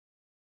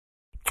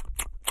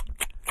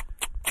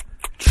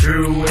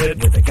Chew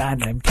It. With a guy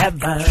named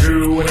Kevin.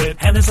 Chew It.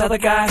 And this other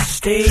guy,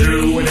 Steve.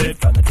 Chew It.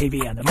 From the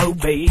TV and the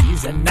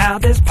movies. And now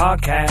this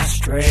podcast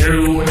straight.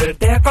 Chew It.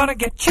 They're gonna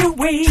get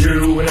chewy.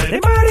 Chew It.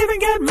 They might even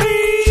get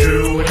me.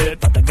 Chew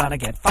It. But they're gonna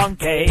get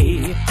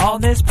funky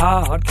on this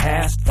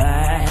podcast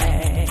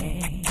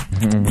thing.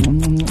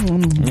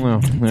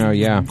 Oh,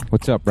 yeah.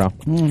 What's up, bro?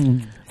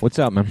 What's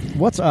up, man?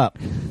 What's up?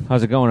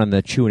 How's it going on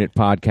the Chewing It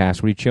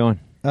podcast? What are you chewing?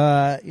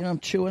 I'm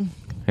chewing.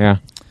 Yeah.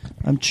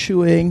 I'm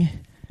chewing.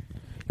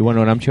 You want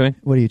to know what I'm chewing?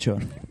 What are you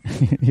chewing?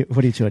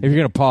 What are you chewing? If you're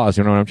going to pause,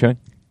 you know what I'm chewing?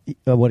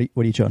 What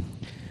are you chewing?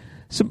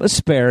 Some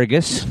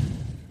asparagus.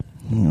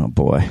 Oh,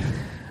 boy.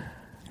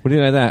 What do you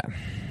think of that?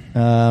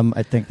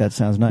 I think that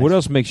sounds nice. What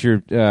else makes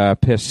your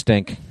piss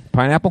stink?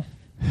 Pineapple?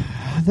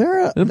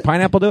 Doesn't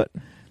pineapple do it?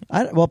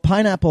 Well,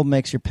 pineapple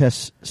makes your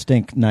piss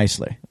stink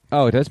nicely.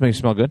 Oh, it does make you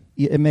smell good?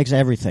 It makes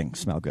everything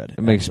smell good.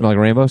 It makes you smell like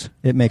rainbows?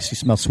 It makes you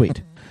smell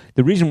sweet.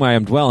 The reason why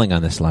I'm dwelling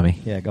on this,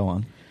 Lemmy, Yeah, go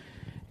on.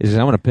 is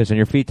I'm going to piss on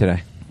your feet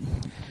today.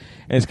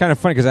 And it's kind of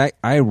funny because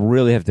I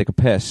really have to take a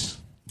piss.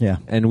 Yeah.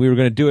 And we were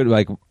going to do it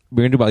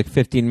about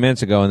 15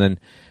 minutes ago, and then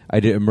I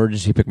did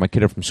emergency pick my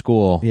kid up from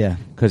school. Yeah.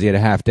 Because he had a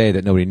half day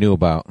that nobody knew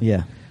about.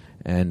 Yeah.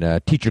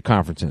 And teacher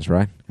conferences,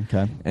 right?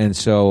 Okay. And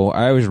so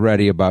I was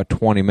ready about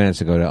 20 minutes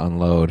ago to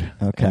unload.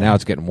 Okay. And now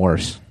it's getting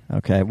worse.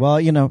 Okay. Well,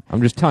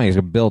 I'm just telling you, it's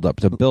a build-up.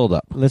 It's a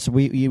build-up. listen,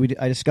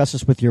 I discussed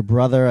this with your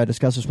brother. I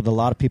discussed this with a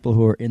lot of people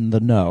who are in the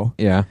know.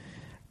 Yeah.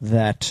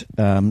 That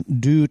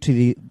due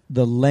to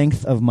the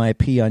length of my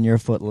pee on your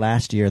foot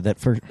last year, that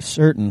for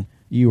certain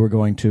you were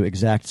going to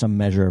exact some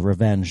measure of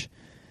revenge.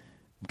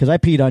 Because I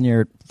peed on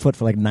your foot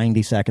for like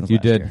 90 seconds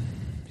last year.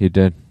 You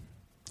did.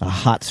 A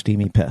hot,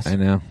 steamy piss. I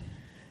know.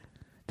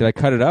 Did I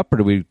cut it up, or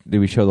did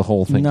we show the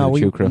whole thing to the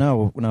Chew Crew?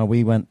 No,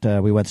 we went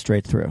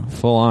straight through.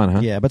 Full on, huh?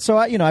 Yeah, but so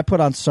I put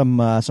on some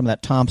of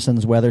that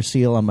Thompson's Weather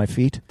Seal on my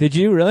feet. Did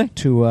you really?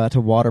 To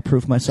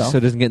waterproof myself. So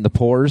it doesn't get in the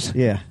pores?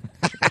 Yeah.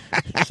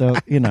 So,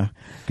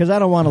 because I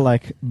don't want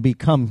to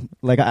become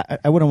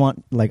I wouldn't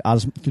want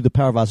through the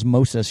power of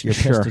osmosis your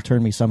piss to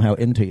turn me somehow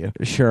into you.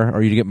 Sure,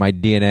 or you to get my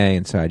DNA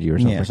inside you or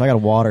something. Yeah, so I got a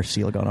water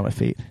seal going on my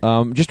feet.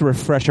 Just to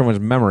refresh everyone's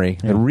memory,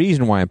 the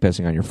reason why I'm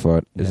pissing on your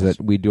foot is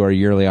that we do our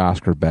yearly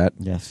Oscar bet.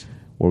 Yes.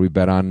 Where we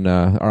bet on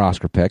our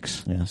Oscar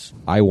picks. Yes.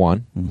 I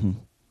won. Mm-hmm.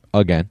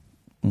 Again.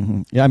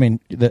 Mm-hmm. Yeah, I mean,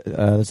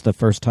 it's the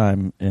first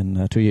time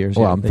in 2 years.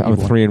 Well, I'm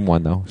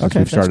 3-1, though, since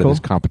we've started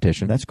this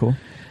competition. That's cool.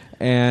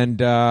 And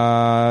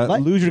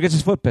loser gets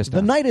his foot pissed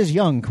on. The night is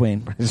young,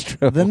 Queen. It's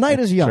true. The night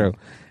is young.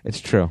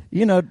 It's true.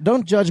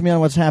 Don't judge me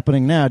on what's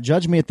happening now.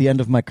 Judge me at the end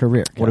of my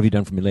career. What have you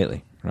done for me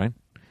lately, right?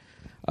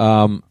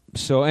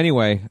 So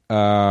anyway,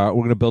 we're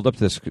going to build up to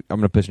this. I'm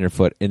going to piss on your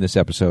foot in this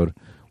episode.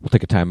 We'll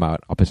take a time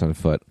out. I'll piss on the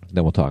foot.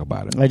 Then we'll talk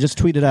about it. I just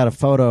tweeted out a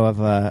photo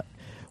of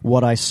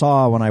what I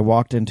saw when I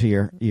walked into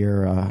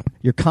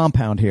your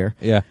compound here.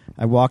 Yeah.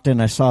 I walked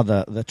in. I saw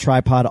the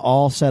tripod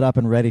all set up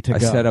and ready to go. I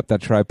set up that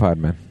tripod,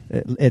 man.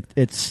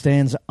 It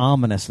stands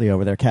ominously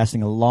over there,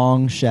 casting a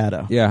long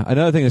shadow. Yeah.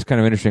 Another thing that's kind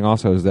of interesting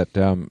also is that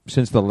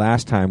since the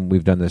last time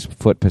we've done this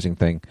foot pissing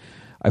thing,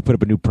 I put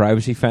up a new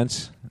privacy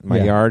fence in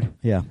my yard.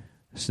 Yeah.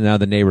 So now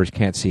the neighbors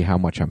can't see how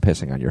much I'm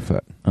pissing on your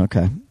foot.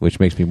 Okay. Which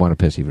makes me want to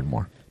piss even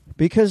more.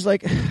 Because,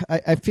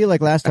 I feel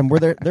like last time,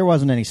 there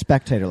wasn't any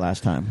spectator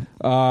last time.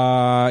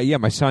 Yeah,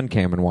 my son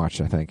came and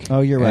watched, I think. Oh,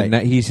 you're right.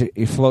 And he's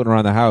floating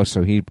around the house,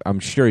 so I'm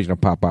sure he's going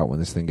to pop out when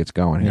this thing gets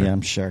going here. Yeah,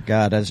 I'm sure.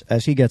 God,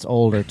 as he gets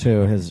older,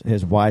 too, his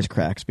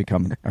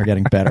wisecracks are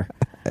getting better.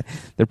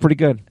 They're pretty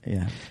good.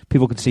 Yeah.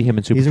 People can see him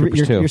in Super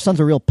Troopers 2. Your son's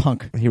a real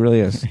punk. He really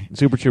is.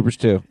 Super Troopers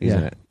 2, he's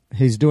in it.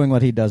 He's doing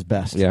what he does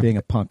best, being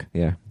a punk.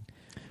 Yeah.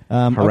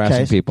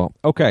 Harassing people.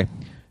 Okay,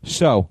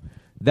 so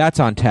that's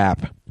on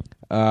tap.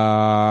 We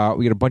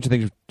got a bunch of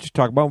things to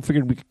talk about. We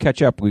figured we could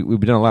catch up. We've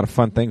done a lot of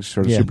fun things,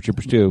 sort of Super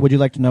Troopers 2. Would you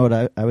like to know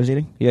what I was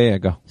eating? Yeah,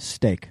 go.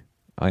 Steak.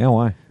 Oh, yeah,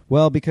 why?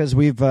 Well, because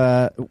we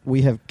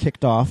have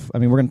kicked off. I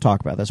mean, we're going to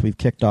talk about this. We've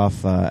kicked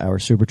off our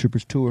Super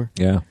Troopers tour.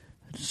 Yeah.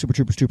 Super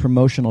Troopers 2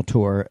 promotional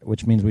tour,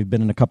 which means we've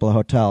been in a couple of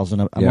hotels,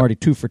 and I'm already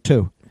 2 for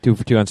 2. 2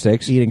 for 2 on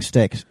steaks? Eating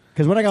steaks.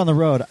 Because when I go on the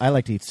road, I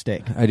like to eat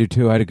steak. I do,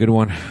 too. I had a good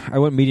one. I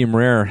went medium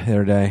rare the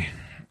other day.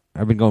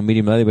 I've been going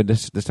medium lately, but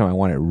this time I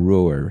want it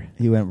rawer.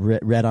 You went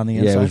red on the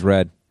inside? Yeah, it was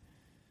red.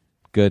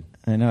 Good.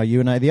 I know. You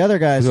and I, the other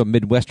guys... It was a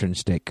Midwestern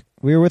steak.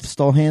 We were with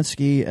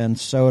Stolhansky and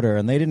Soder,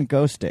 and they didn't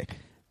go steak.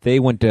 They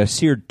went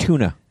seared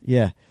tuna.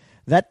 Yeah.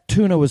 That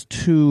tuna was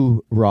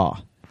too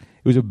raw.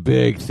 It was a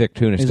big, thick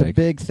tuna steak. It was a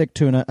big, thick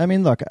tuna. I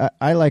mean, look,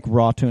 I like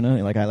raw tuna.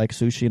 I like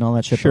sushi and all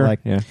that shit. Sure,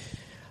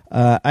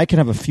 but I can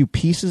have a few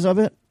pieces of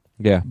it.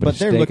 Yeah, but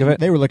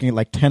they were looking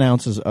at 10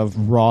 ounces of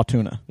raw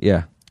tuna.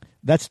 Yeah.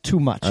 That's too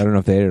much. I don't know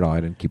if they ate it all.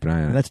 I didn't keep an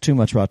eye on it. That's too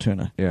much raw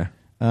tuna. Yeah.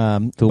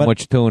 Too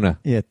much tuna.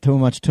 Yeah, too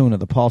much tuna.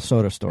 The Paul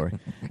Soder story.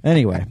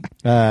 Anyway,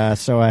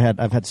 so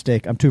I've had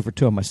steak. I'm 2 for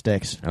 2 on my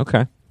steaks.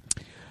 Okay.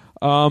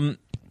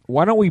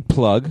 Why don't we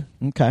plug?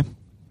 Okay.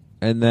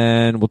 And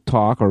then we'll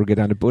talk or get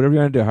down to whatever you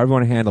want to do. However you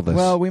want to handle this.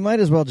 Well, we might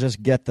as well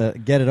just get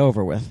it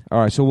over with. All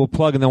right. So we'll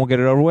plug and then we'll get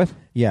it over with.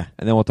 Yeah.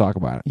 And then we'll talk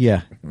about it.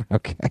 Yeah.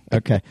 Okay.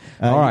 Okay.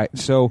 All right.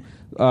 So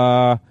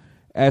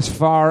As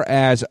far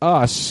as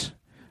us,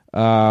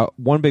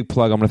 one big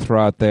plug I'm going to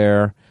throw out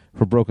there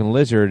for Broken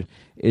Lizard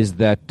is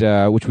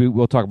that, which we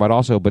will talk about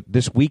also, but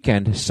this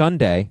weekend,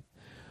 Sunday,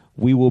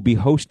 we will be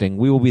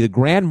the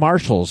grand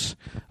marshals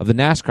of the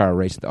NASCAR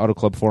race at the Auto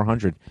Club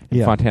 400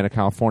 in Fontana,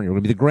 California. We're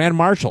going to be the grand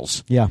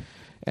marshals. Yeah.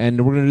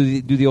 And we're going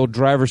to do the old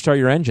driver start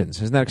your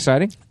engines. Isn't that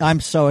exciting? I'm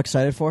so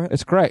excited for it.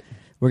 It's great.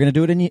 We're going to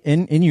do it in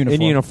uniform.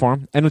 In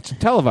uniform. And it's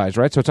televised,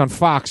 right? So it's on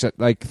Fox at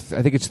I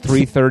think it's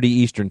 3:30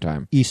 Eastern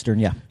time. Eastern,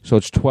 yeah. So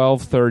it's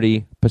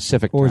 12:30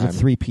 Pacific time. Or is it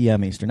 3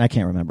 p.m. Eastern? I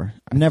can't remember.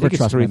 I never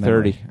trust my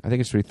memory. I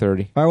think it's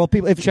 3:30. All right, well,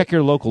 people, check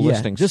your local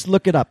listings. Just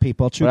look it up,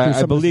 people.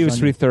 I believe it's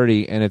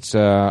 3:30, and it's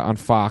on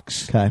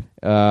Fox. Okay.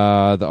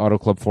 The Auto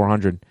Club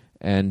 400.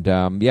 And,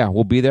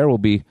 we'll be there. We'll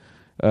be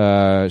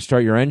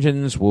start your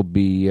engines. We'll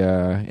be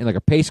in a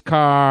pace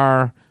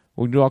car.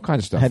 We'll do all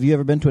kinds of stuff. Have you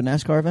ever been to a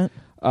NASCAR event?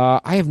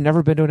 I have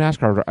never been to a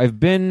NASCAR event. I've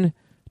been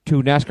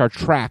to NASCAR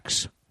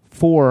tracks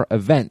for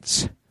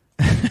events,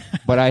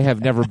 but I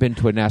have never been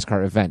to a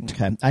NASCAR event.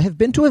 Okay. I have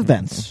been to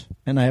events,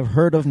 and I have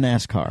heard of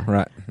NASCAR.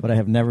 Right. But I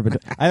have never been to...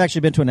 I've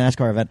actually been to a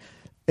NASCAR event.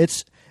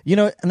 It's...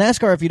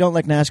 NASCAR, if you don't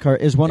like NASCAR,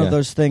 is one of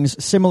those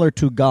things similar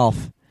to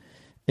golf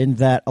in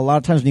that a lot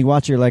of times when you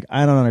watch it, you're like,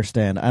 I don't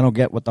understand. I don't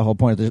get what the whole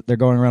point is. They're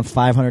going around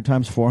 500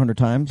 times, 400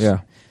 times. Yeah.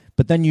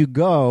 But then you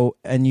go,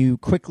 and you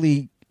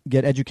quickly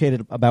get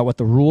educated about what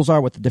the rules are,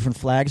 what the different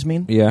flags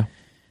mean. Yeah.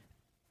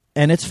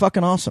 And it's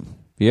fucking awesome.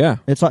 Yeah.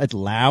 It's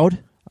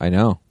loud. I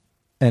know.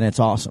 And it's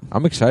awesome.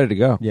 I'm excited to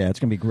go. Yeah, it's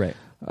going to be great.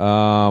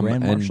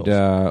 Grand Marshals.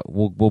 And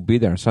we'll be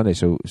there on Sunday.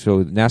 So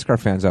NASCAR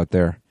fans out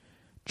there,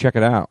 check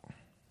it out.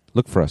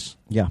 Look for us.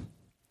 Yeah.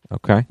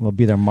 Okay. We'll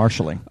be there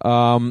marshalling.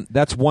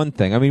 That's one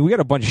thing. I mean, we got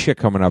a bunch of shit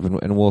coming up,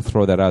 and we'll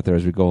throw that out there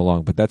as we go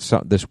along. But that's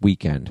this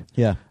weekend.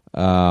 Yeah.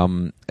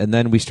 And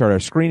then we start our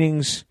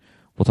screenings.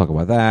 We'll talk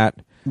about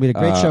that. We had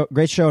a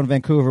great show in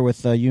Vancouver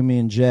with you, me,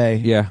 and Jay.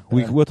 Yeah,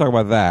 we'll talk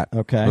about that.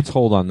 Okay, let's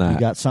hold on that.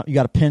 You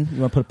got a pin?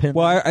 You want to put a pin?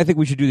 Well, I think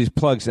we should do these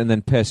plugs and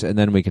then piss, and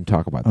then we can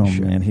talk about this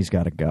shit. Oh man, he's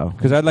got to go.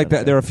 Because I'd like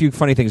that. There are a few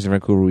funny things in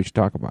Vancouver we should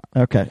talk about.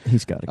 Okay,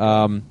 he's got to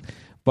go.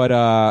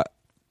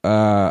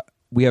 But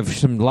we have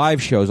some live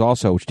shows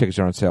also, which tickets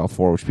are on sale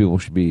for, which people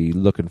should be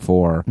looking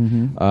for.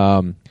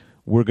 Mm-hmm.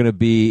 We're going to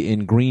be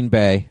in Green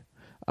Bay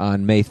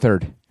on May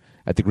 3rd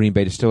at the Green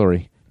Bay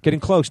Distillery. Getting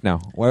close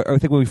now. I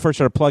think when we first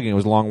started plugging, it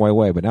was a long way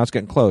away, but now it's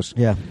getting close.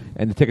 Yeah.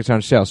 And the tickets are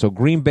on sale. So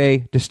Green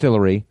Bay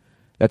Distillery,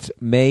 that's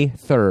May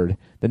 3rd.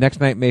 The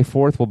next night, May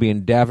 4th, we'll be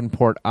in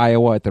Davenport,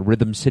 Iowa at the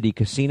Rhythm City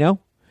Casino.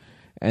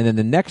 And then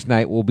the next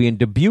night, we'll be in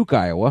Dubuque,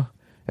 Iowa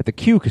at the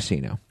Q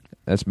Casino.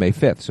 That's May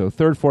 5th. So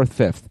 3rd, 4th,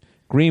 5th.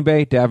 Green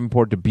Bay,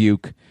 Davenport,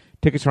 Dubuque.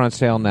 Tickets are on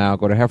sale now.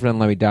 Go to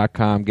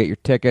HeffernanLemmy.com. Get your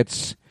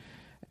tickets.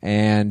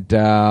 And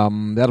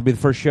that'll be the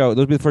first show. Those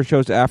will be the first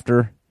shows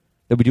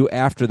that we do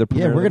after the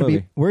premiere of the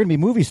movie. We're gonna be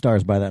movie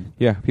stars by then.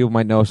 Yeah, people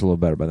might know us a little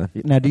better by then.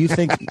 Now, do you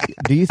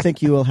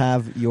think you will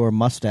have your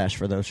mustache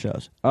for those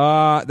shows?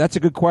 That's a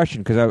good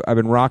question because I've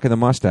been rocking the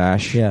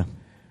mustache. Yeah,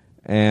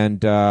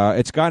 and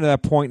it's gotten to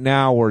that point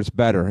now where it's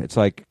better. It's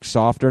like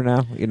softer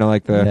now.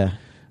 Like the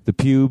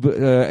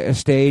pube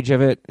stage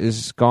of it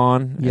is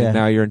gone. Yeah. And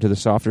now you're into the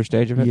softer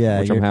stage of it.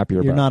 Yeah, which I'm happier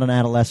about. You're not an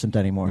adolescent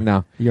anymore.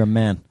 No, you're a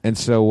man. And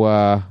so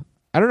I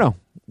don't know.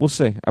 We'll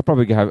see. I'd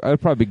probably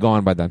be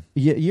gone by then.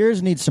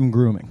 Yours needs some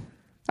grooming.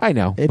 I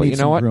know, but you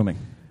know what? Grooming.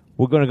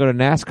 We're going to go to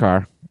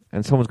NASCAR,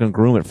 and someone's going to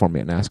groom it for me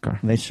at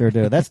NASCAR. They sure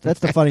do. That's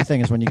the funny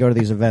thing is when you go to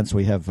these events,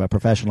 we have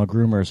professional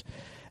groomers,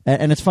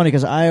 and it's funny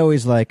because I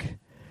always I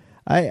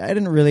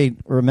didn't really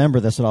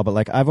remember this at all,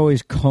 but I've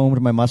always combed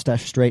my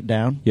mustache straight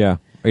down. Yeah.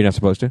 Are you not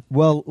supposed to?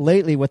 Well,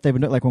 lately what they've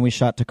been doing, when we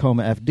shot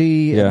Tacoma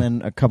FD, and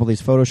then a couple of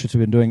these photo shoots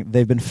we've been doing,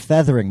 they've been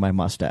feathering my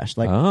mustache.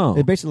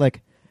 They basically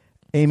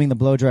aiming the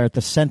blow dryer at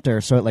the center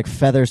so it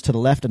feathers to the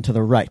left and to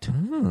the right.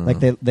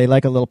 They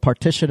like a little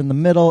partition in the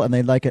middle, and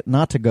they like it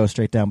not to go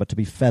straight down but to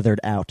be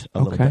feathered out a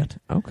little bit.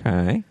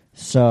 Okay.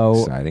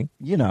 So exciting.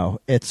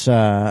 It's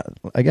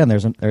again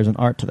there's an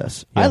art to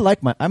this. Yeah. I like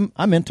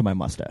I'm into my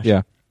mustache.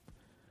 Yeah.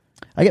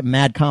 I get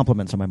mad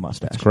compliments on my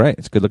mustache. It's great.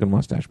 It's a good looking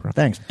mustache, bro.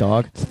 Thanks,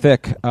 dog. It's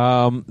thick.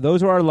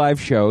 Those are our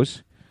live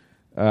shows.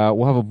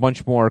 We'll have a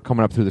bunch more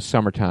coming up through the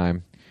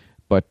summertime.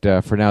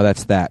 But for now,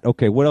 that's that.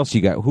 Okay, what else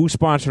you got? Who's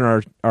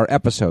sponsoring our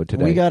episode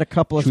today? We got a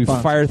couple of sponsors. Should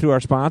we fire through our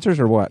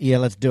sponsors or what? Yeah,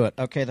 let's do it.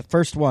 Okay, the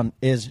first one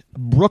is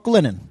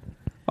Brooklinen.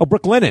 Oh,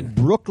 Brooklinen.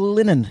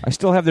 Brooklinen. I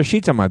still have their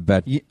sheets on my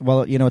bed.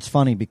 Well, it's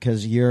funny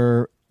because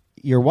your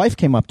wife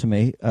came up to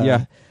me.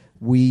 Yeah.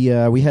 We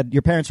had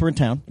your parents were in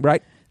town.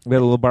 Right. We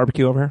had a little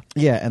barbecue over here.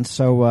 Yeah, and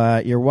so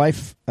your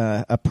wife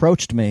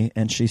approached me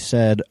and she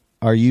said,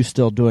 "Are you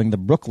still doing the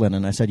Brooklinen?"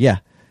 And I said, "Yeah,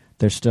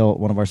 they're still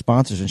one of our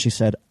sponsors." And she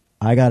said,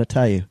 "I got to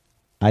tell you,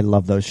 I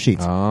love those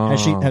sheets." Oh.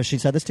 Has she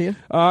said this to you?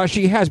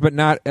 She has, but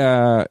not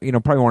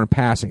probably more in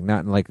passing,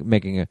 not in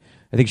making a.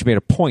 I think she made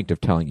a point of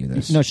telling you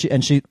this. No,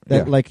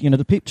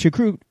 the Chew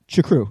Crew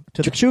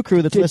to the Chew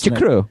Crew that's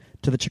listening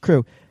to the Chew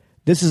Crew.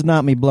 This is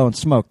not me blowing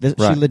smoke. Right.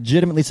 She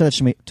legitimately said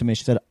it to me.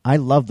 She said, "I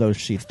love those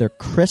sheets. They're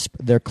crisp,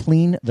 they're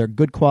clean, they're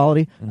good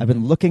quality. Mm-hmm. I've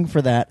been looking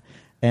for that,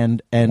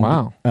 and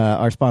Wow.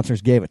 Our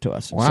sponsors gave it to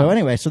us. Wow. So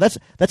anyway, so that's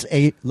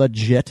a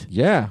legit.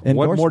 Yeah. What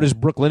endorsement. more does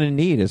Brooklinen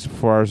need as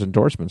far as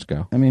endorsements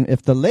go? I mean,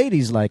 if the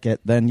ladies like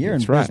it, then you're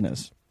That's in right.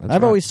 business. That's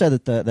I've right. always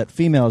said that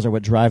females are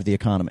what drive the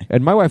economy.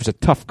 And my wife's a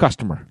tough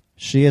customer.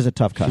 She is a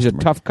tough customer. She's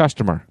a tough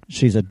customer.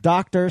 She's a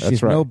doctor. That's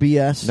She's right. no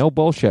BS. No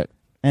bullshit.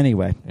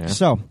 Anyway, Yeah.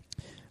 so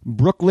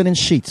Brooklinen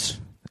sheets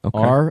Okay.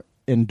 are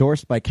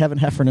endorsed by Kevin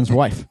Heffernan's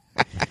wife.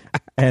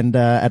 And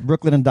at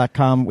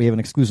brooklinen.com, we have an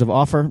exclusive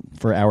offer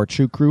for our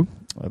Chew Crew,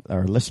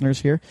 our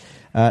listeners here.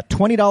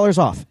 $20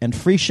 off and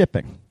free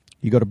shipping.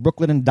 You go to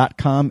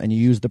brooklinen.com and you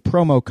use the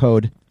promo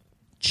code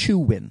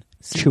CHEWIN.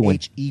 Chewin.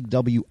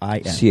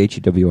 CHEWIN.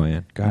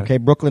 CHEWIN. Got Okay,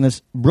 it.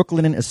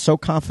 Brooklinen is so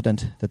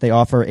confident that they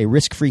offer a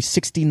risk-free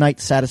 60-night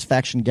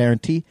satisfaction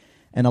guarantee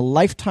and a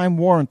lifetime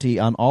warranty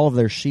on all of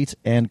their sheets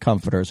and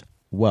comforters.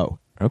 Whoa.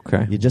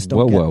 Okay. You just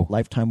don't get Whoa.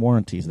 lifetime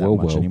warranties that Whoa,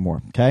 much whoa.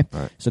 anymore. Okay? All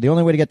right. So the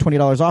only way to get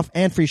 $20 off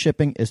and free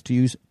shipping is to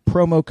use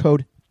promo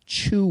code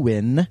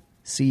CHEWIN,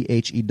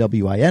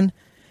 CHEWIN,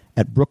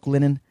 at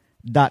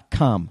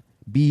brooklinen.com.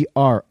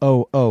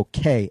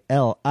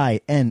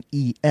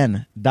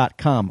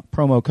 BROOKLINEN.com.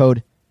 Promo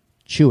code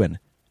CHEWIN.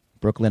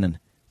 Brooklinen.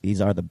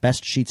 These are the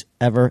best sheets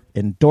ever,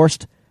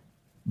 endorsed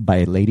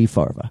by Lady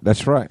Farva.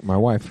 That's right. My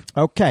wife.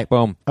 Okay.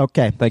 Boom.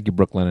 Okay. Thank you,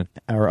 Brooklinen.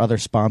 Our other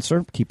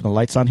sponsor, keeping the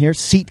lights on here,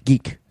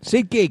 SeatGeek.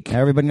 SeatGeek.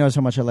 Everybody knows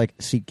how much I like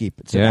SeatGeek.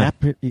 It's an Yeah.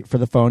 app for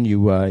the phone. You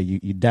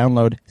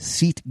download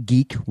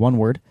SeatGeek, one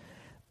word,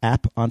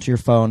 app onto your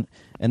phone,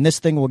 and this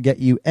thing will get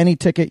you any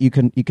ticket. You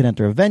can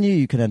enter a venue,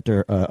 you can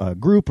enter a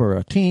group or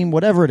a team,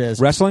 whatever it is.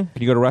 Wrestling?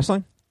 Can you go to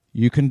wrestling?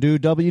 You can do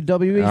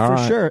WWE All for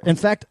right. sure. In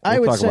fact, I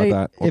We'll would talk about say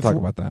that. We'll talk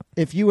about that.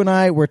 if you and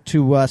I were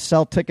to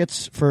sell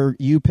tickets for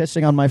you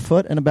pissing on my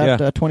foot in about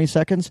Yeah. 20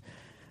 seconds,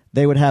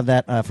 they would have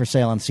that for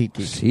sale on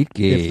SeatGeek.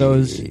 SeatGeek. If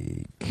those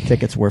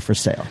tickets were for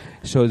sale.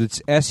 So it's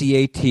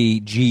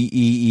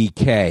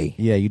SeatGeek.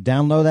 Yeah, you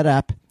download that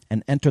app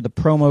and enter the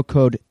promo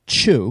code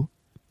CHEW,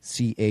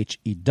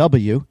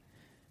 CHEW,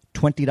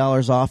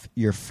 $20 off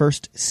your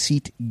first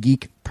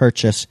SeatGeek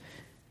purchase.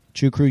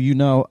 Chew Crew, you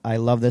know I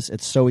love this.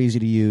 It's so easy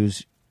to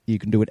use. You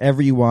can do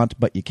whatever you want,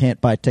 but you can't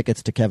buy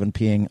tickets to Kevin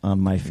peeing on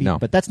my feet. No.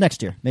 But that's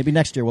next year. Maybe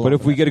next year we'll. But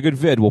if offer we that. get a good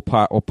vid, we'll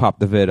pop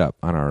the vid up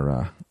on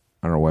our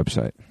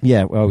website.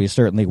 Yeah, well, we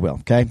certainly will.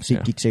 Okay,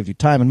 SeatGeek saves you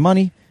time and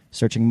money.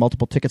 Searching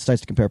multiple ticket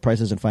sites to compare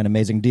prices and find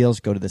amazing deals.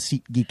 Go to the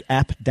SeatGeek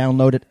app,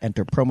 download it,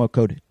 enter promo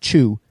code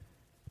CHEW,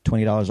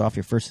 $20 off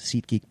your first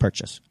SeatGeek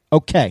purchase.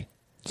 Okay.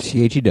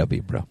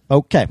 CHEW, bro.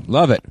 Okay.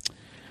 Love it.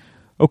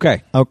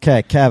 Okay.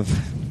 Okay, Kev.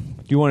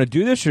 Do you want to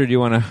do this, or do you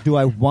want to? Do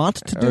I want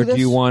to do Or this?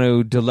 do you want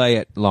to delay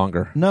it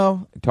longer?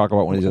 No. Talk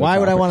about one of these. Why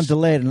other would I want topics. to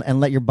delay it and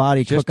let your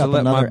body Just cook to up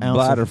let another my ounce?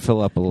 bladder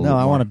fill up a little. No,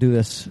 I more. want to do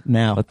this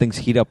now. Let things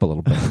heat up a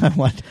little bit.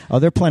 Oh,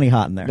 they're plenty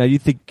hot in there. Now, you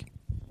think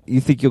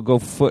you'll go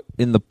foot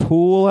in the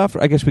pool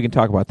after? I guess we can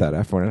talk about that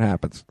after when it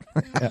happens.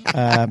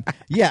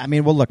 Yeah, I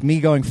mean, well, look,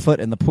 me going foot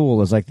in the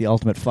pool is like the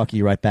ultimate fuck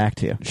you right back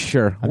to you.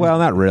 Sure. Well,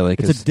 not really.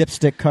 It's 'cause a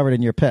dipstick covered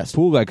in your piss.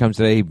 pool guy comes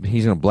today.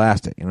 He's going to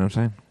blast it. You know what I'm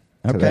saying?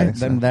 Okay, Today,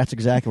 then so. that's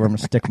exactly where I'm going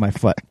to stick my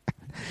foot.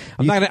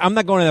 I'm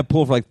not going to that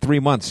pool for like 3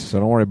 months, so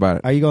don't worry about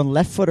it. Are you going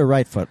left foot or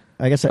right foot?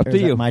 I guess Up or to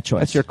is that you. my choice.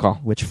 That's your call.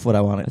 Which foot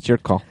I want it. That's your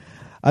call.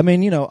 I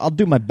mean, I'll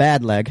do my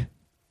bad leg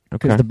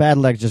because Okay. the bad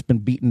leg's just been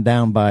beaten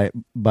down by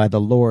the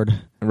Lord.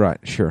 Right.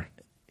 Sure.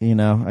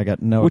 I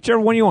got no Whichever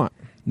one you want.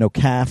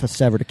 calf, a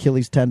severed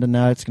Achilles tendon.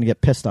 Now it's going to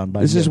get pissed on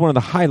by This is you. one of the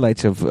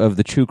highlights of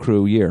the Chew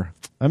Crew year.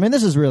 I mean,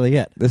 this is really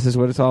it. This is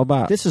what it's all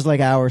about. This is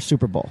like our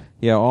Super Bowl.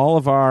 Yeah, all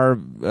of our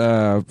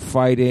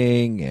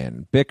fighting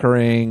and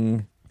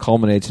bickering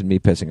culminates in me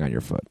pissing on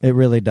your foot. It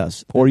really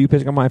does. Or you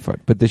pissing on my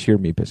foot, but this year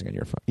me pissing on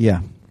your foot.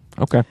 Yeah.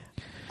 Okay.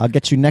 I'll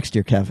get you next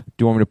year, Kev. Do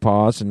you want me to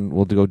pause and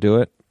we'll go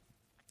do it?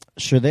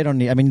 Sure, they don't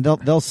need. I mean,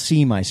 they'll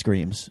see my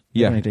screams.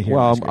 They don't need to hear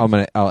my Well,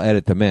 screams. I'll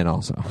edit them in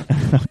also.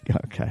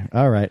 Okay.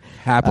 All right.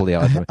 Happily,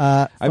 I'll edit them in.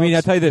 I mean, I'll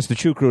folks- tell you this: the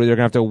Chew Crew, they're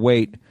gonna have to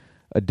wait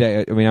a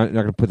day. I mean, I'm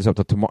not gonna put this up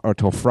till tomorrow or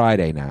till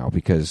Friday now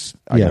because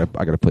I Yeah.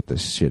 gotta put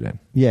this shit in.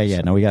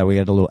 Yeah. No, we got a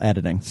little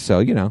editing. So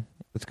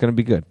it's gonna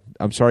be good.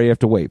 I'm sorry you have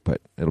to wait,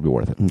 but it'll be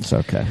worth it. It's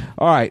okay.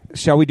 All right,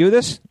 shall we do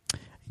this?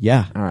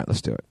 Yeah. All right,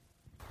 let's do it.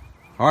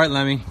 All right,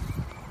 Lemmy,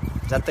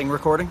 Is that thing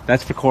recording?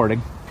 that's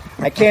recording.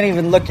 I can't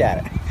even look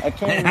at it. I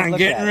can't even I'm look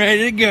getting at it.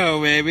 ready to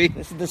go, baby.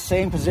 This is the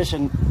same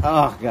position.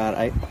 Oh God,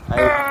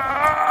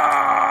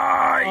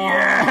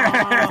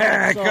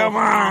 Yeah, so come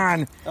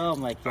on. Oh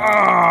my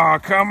God. Oh,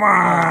 come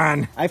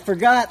on. I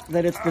forgot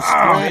that it's the Oh,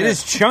 splatter. it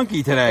is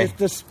chunky today. It's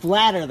the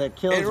splatter that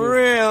kills It you.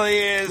 really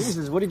is.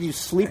 Jesus, what did you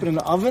sleep in an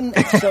oven?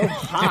 It's so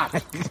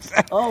hot.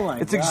 Oh my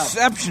It's God.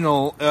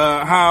 exceptional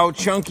how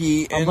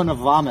chunky I'm gonna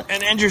vomit.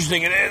 and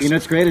interesting it is. You know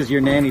what's great is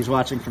your nanny's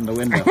watching from the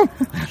window.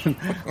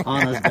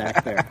 Anna's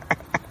back there.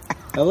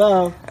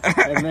 Hello,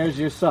 and there's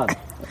your son.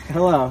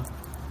 Hello.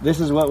 This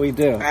is what we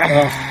do.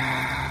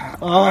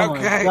 Oh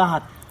Okay. my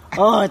God.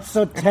 Oh, it's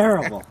so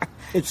terrible.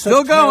 It's so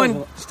Still going.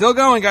 terrible. Still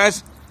going,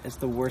 guys. It's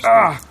the worst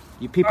thing.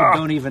 You people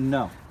don't even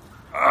know.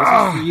 This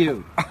is for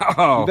you.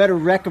 Oh. You better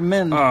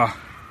recommend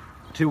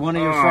to one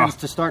of your friends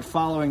to start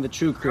following the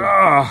Chew Crew,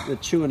 the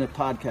Chewing It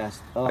podcast.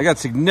 I got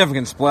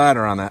significant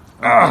splatter on that.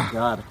 Oh, my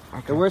God.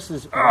 Okay. The worst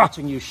is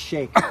watching you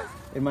shake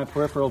in my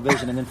peripheral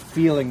vision and then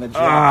feeling the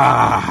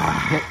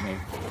jet hit me.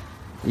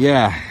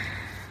 Yeah.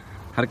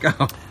 How'd it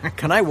go?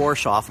 Can I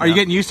wash off now? Are you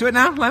getting used to it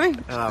now, Lemmy? Is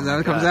that what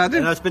it comes out to?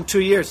 You know, it's been 2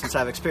 years since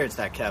I've experienced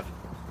that, Kev.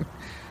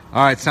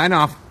 All right, sign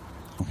off.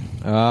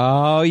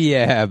 Oh,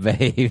 yeah,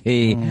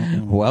 baby.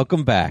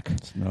 Welcome back.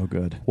 It's no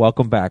good.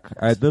 Welcome back.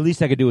 The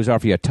least I could do is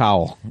offer you a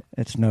towel.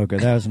 It's no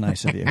good. That was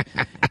nice of you.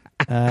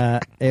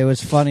 It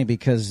was funny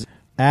because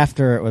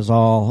after it was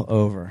all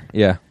over,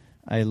 Yeah.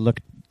 I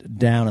looked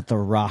down at the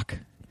rock.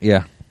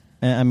 Yeah.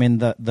 I mean,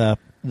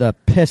 the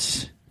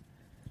piss,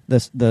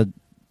 the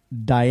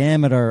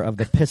diameter of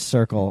the piss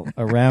circle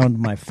around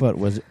my foot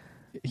was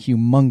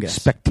humongous.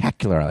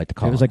 Spectacular, I like to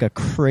call it. It was like a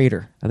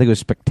crater. I think it was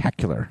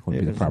spectacular would It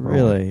be the was proper word.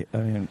 really, I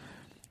mean,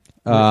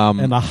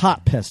 and a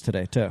hot piss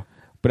today, too.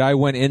 But I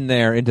went in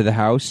there into the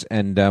house,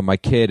 and my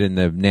kid and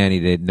the nanny,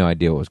 they had no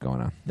idea what was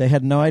going on. They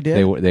had no idea?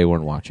 They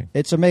weren't watching.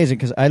 It's amazing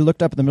because I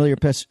looked up in the middle of your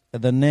piss.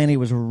 The nanny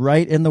was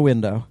right in the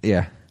window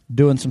Yeah.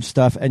 doing some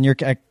stuff, and your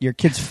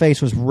kid's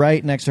face was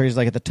right next to her. He's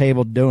like at the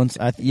table doing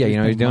Yeah, you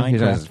know what he's doing?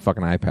 He's on his Minecraft.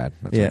 fucking iPad.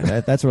 That's Yeah,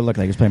 what that's what it looked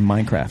like. He was playing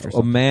Minecraft or a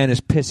something. man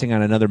is pissing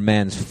on another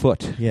man's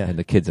foot, Yeah. and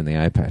the kid's in the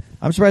iPad.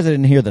 I'm surprised I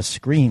didn't hear the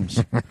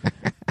screams,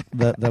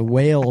 the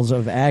wails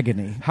of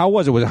agony. How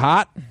was it? Was it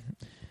hot?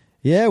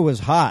 Yeah, it was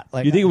hot.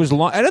 Like You think it was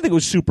long? I don't think it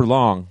was super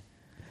long.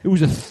 It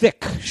was a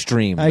thick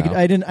stream. I though.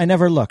 didn't. I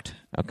never looked.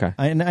 Okay.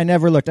 I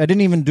never looked. I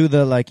didn't even do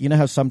the you know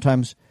how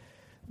sometimes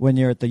when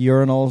you're at the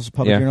urinals,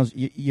 public Yeah. urinals,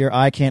 your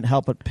eye can't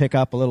help but pick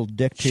up a little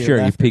dick to your Sure,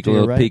 you left or peek to a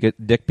your little right. peek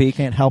at dick peek.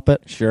 Can't help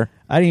it. Sure.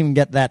 I didn't even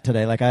get that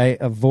today. Like I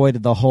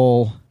avoided the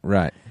whole.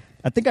 Right.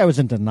 I think I was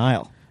in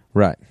denial.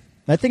 Right.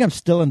 I think I'm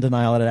still in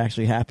denial that it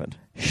actually happened.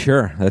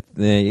 Sure. You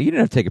didn't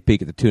have to take a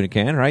peek at the tuna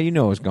can, right? You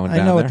know what was going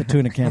down I know there. what the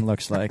tuna can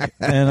looks like,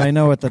 and I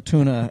know what the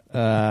tuna,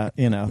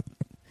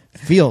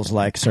 feels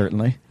like.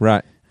 Certainly,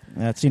 Right.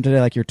 it seemed today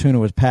like your tuna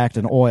was packed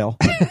in oil.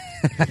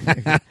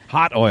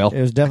 Hot oil.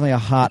 It was definitely a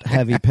hot,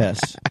 heavy piss.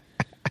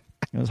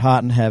 It was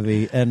hot and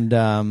heavy, and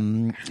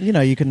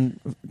you can,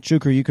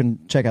 Chukru, you can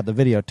check out the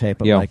videotape.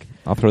 But Yo,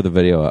 I'll throw the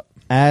video up.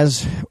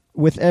 as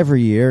with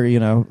every year,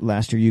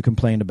 last year you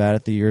complained about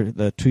it.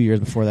 The 2 years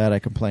before that, I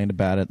complained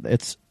about it.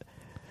 It's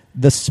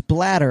the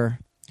splatter.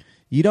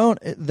 You don't.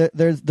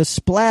 The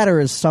splatter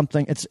is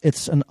something.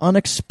 It's an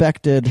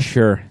unexpected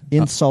Sure.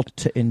 insult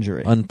to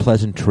injury.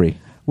 Unpleasantry.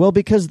 Well,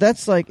 because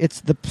that's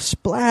the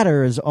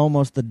splatter is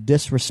almost the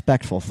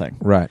disrespectful thing.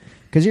 Right.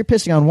 Because you're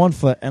pissing on one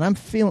foot, and I'm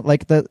feeling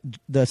like the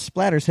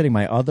splatter's hitting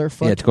my other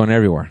foot. Yeah, it's going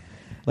everywhere.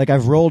 Like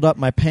I've rolled up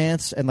my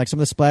pants, and like some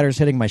of the splatter's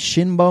hitting my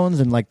shin bones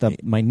and like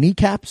my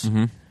kneecaps.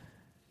 Mm-hmm.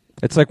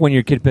 It's like when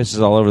your kid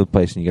pisses all over the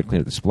place and you got to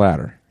clean up the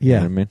splatter. You Yeah.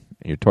 know what I mean?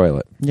 In your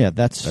toilet. Yeah,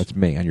 that's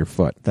me on your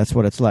foot. That's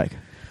what it's like.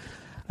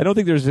 I don't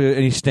think there's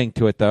any stink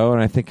to it, though,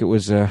 and I think it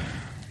was I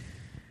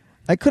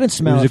couldn't it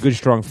smell was it. a good,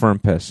 strong, firm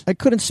piss. I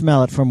couldn't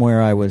smell it from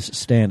where I was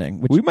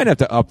standing. Which We might have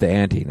to up the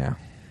ante now.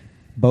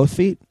 both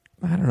feet?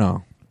 I don't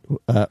know.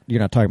 You're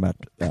not talking about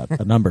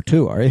a number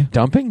 2, are you?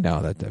 Dumping?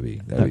 No, that'd be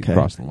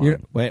cross the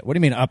line. Wait, what do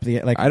you mean up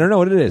the I don't know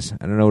what it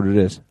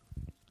is.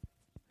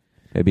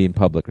 Maybe in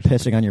public or something.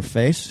 pissing on your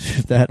face?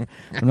 Is that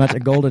I'm not the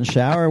golden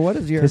shower? What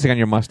is your Pissing on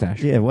your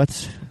mustache. Yeah,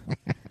 what's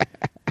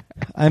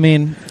I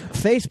mean,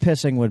 face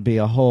pissing would be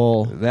a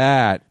whole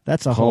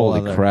that's a whole holy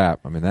other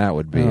crap. I mean, that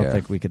would I be don't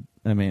think we could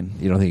I mean,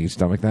 you don't think you could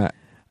stomach that?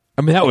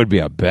 I mean, that would be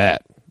a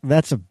bet.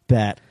 that's a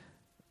bet.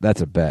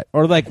 That's a bet.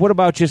 Or like, what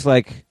about just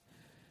like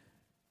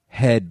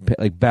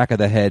back of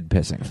the head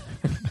pissing?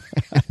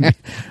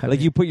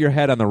 Like you put your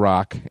head on the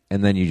rock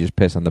and then you just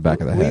piss on the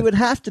back of the head. We would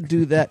have to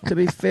do that. To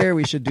be fair,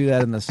 we should do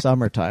that in the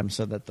summertime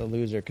so that the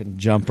loser can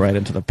jump right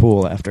into the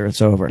pool after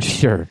it's over.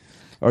 Sure.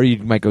 Or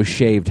you might go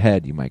shaved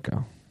head. You might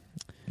go.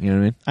 You know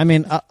what I mean? I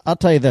mean, I'll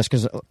tell you this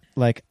because,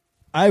 like,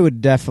 I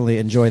would definitely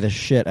enjoy the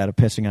shit out of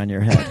pissing on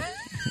your head.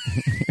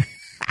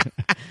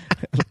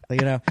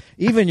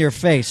 Even your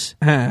face,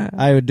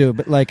 I would do.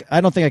 But like,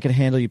 I don't think I could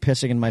handle you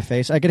pissing in my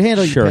face. I could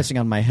handle Sure. you pissing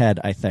on my head.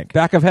 I think.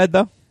 Back of head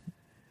though.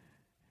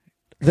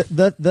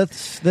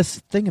 This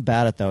thing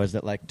about it though is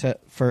that like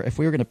if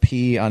we were going to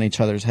pee on each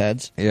other's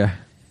heads, Yeah.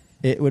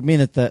 it would mean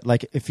that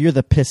like if you're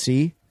the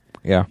pissy,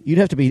 Yeah. you'd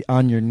have to be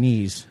on your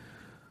knees.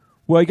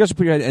 Well, you guys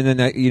put your head, and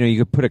then you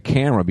could put a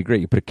camera. It'd be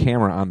great. You put a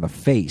camera on the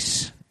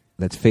face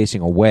that's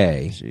facing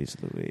away, Jeez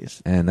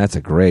Louise, and that's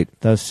a great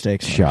those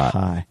stakes shot.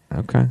 are high.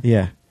 Okay.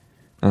 Yeah.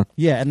 Huh.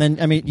 Yeah, and then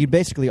I mean, you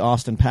basically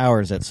Austin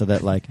Powers it so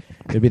that like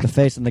it'd be the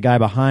face and the guy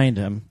behind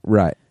him,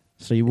 Right.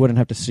 so you wouldn't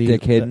have to see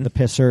Dick hidden. the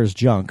pisser's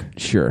junk.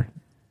 Sure.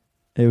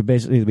 It would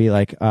basically be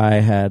like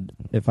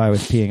if I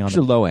was peeing on Just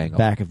a the low angle.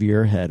 back of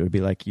your head, it would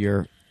be like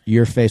your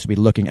face would be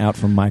looking out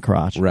from my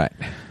crotch, Right.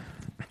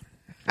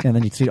 and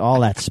then you'd see all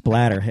that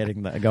splatter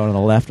going to the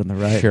left and the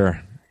right.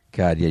 Sure.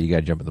 God, yeah, you got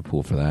to jump in the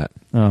pool for that.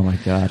 Oh my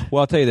God.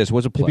 Well, I'll tell you this: it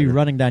was a It'd pleasure. be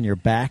running down your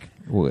back.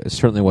 Well, it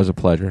certainly was a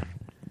pleasure.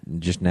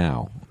 Just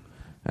now,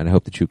 and I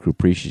hope the Chew Crew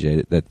appreciate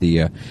it. But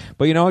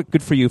you know what?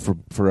 Good for you for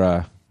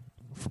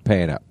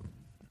paying up.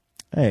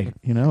 Hey,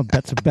 a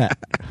bet's a bet.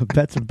 A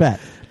bet's a bet.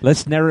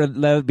 Let's never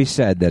let it be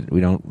said that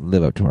we don't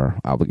live up to our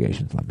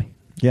obligations, Lemmy.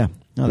 Yeah.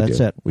 No, We that's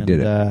do. it. We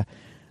did it.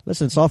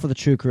 Listen, it's all for the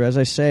Chew Crew. As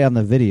I say on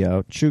the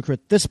video, Chew Crew,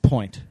 at this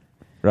point,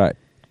 Right.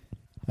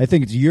 I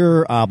think it's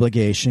your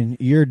obligation,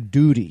 your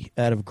duty,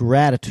 out of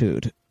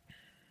gratitude,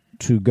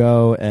 to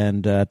go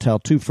and tell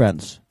two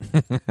friends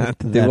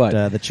that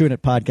what? the Chewing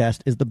It podcast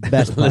is the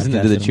best podcast Listen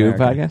to the in Chewing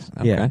America. Podcast?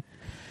 Okay. Yeah.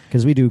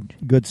 Because we do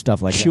good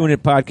stuff like that.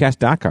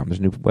 ChewingItPodcast.com. There's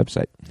a new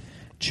website.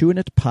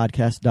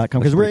 ChewingItPodcast.com.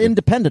 Because we're pretty good.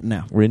 independent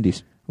now. We're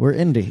indies. We're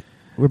indie.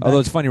 We're back. Although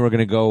it's funny, we're going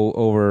to go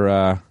over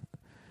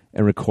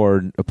and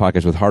record a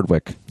podcast with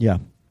Hardwick Yeah.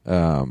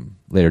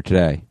 later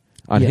today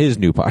on Yeah. his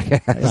new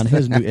podcast. On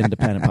his new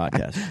independent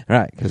podcast.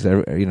 Right, because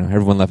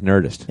everyone left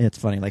Nerdist. It's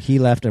funny. Like, he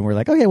left and we're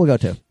like, okay, we'll go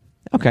too.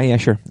 Okay, yeah,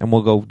 sure. And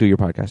we'll go do your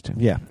podcast too.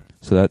 Yeah.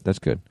 So that's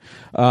good.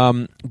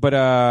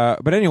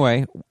 But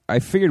anyway, I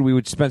figured we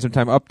would spend some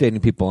time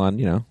updating people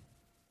on,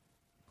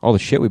 all the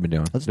shit we've been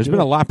doing. Let's There's do been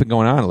it. a lot been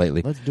going on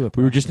lately. Let's do it.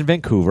 We were just in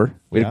Vancouver.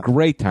 We had a Yeah.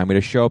 great time. We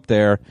had a show up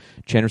there.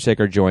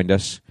 Chandrasekhar joined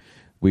us.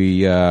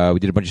 We did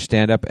a bunch of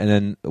stand-up, and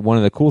then one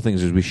of the cool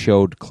things is we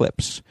showed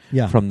clips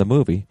Yeah. from the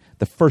movie.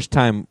 The first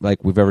time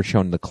we've ever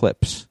shown the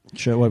clips.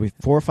 Show, what,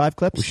 4 or 5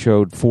 clips? We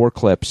showed 4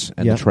 clips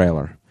and Yeah. the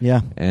trailer.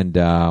 Yeah. And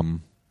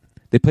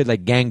they played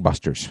like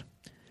gangbusters.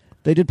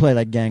 They did play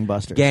like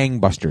gangbusters.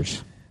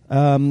 Gangbusters.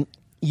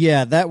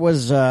 Yeah, that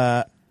was.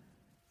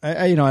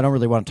 I don't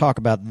really want to talk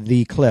about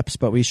the clips,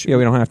 but we should. Yeah,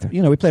 we don't have to.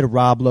 We played a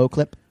Rob Lowe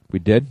clip. We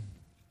did.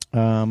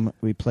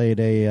 We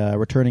played a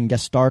returning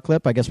guest star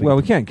clip. I guess we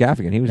We can't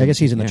Gaffigan. I guess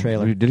he's in the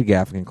trailer. We did a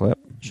Gaffigan clip.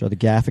 showed the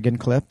Gaffigan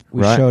clip.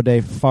 We Right. showed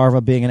a Farva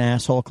being an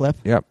asshole clip.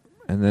 Yep.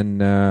 And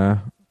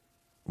then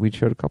we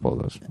showed a couple of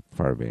those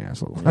Farva being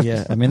assholes.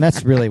 Yeah, I mean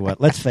that's really what.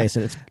 Let's face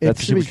it.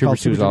 That's should be Super called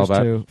Troopers 2 is all Super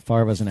about. Troopers 2,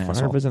 Farva's an asshole.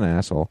 Farva's an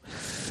asshole.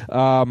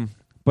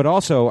 But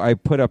also, I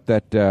put up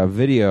that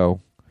video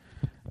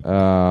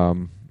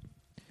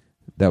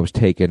that was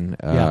taken.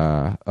 We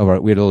had a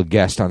little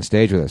guest on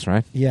stage with us,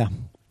 right?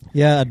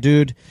 Yeah,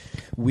 dude.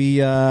 We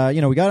got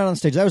it on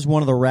stage. That was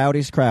one of the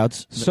rowdiest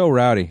crowds. So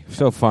rowdy,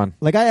 so fun.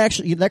 Like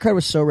that crowd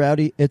was so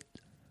rowdy.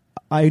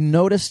 I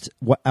noticed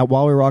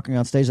while we were walking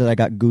on stage that I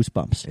got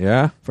goosebumps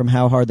Yeah. from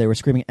how hard they were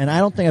screaming, and I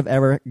don't think I've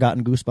ever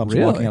gotten goosebumps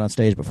Really? walking out on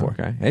stage before.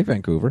 Okay. Hey,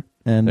 Vancouver.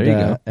 And there you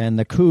go. And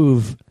the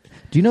couve.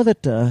 Do you know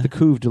that? The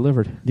couve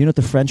delivered. Do you know what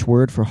the French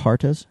word for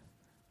heart is?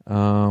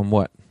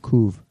 What?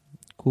 Couve.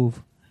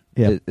 Couve.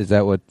 Yeah, Is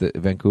that what the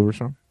Vancouver's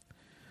from?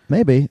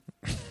 maybe.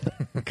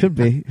 Could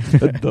be. I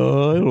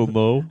don't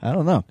know. I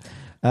don't know.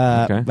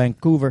 Okay.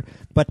 Vancouver,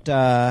 but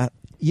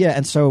yeah.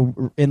 And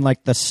so in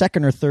like the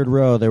second or third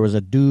row, there was a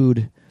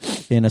dude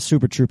in a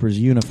Super Troopers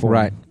uniform.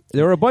 Right.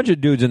 There were a bunch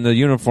of dudes in the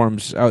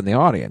uniforms out in the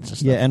audience. And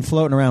stuff. Yeah, and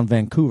floating around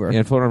Vancouver.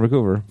 Yeah, floating around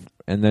Vancouver.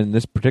 And then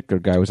this particular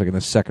guy was like in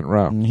the second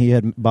row. And he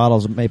had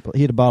bottles of maple.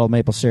 He had a bottle of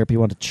maple syrup he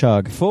wanted to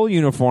chug. Full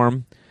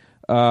uniform.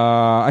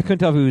 I couldn't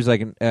tell if he was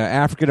like an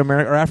African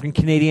American or African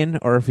Canadian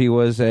or if he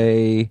was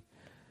a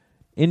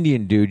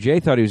Indian dude. Jay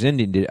thought he was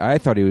Indian. I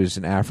thought he was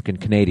an African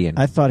Canadian.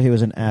 I thought he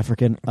was an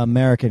African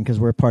American because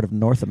we're part of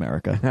North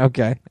America.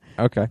 Okay.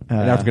 An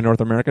African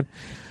North American.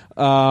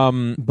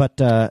 But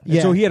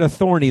yeah, So he had a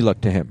thorny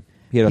look to him.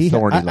 He had a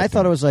thorny look. I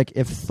thought it was like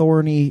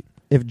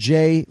if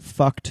Jay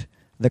fucked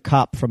the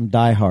cop from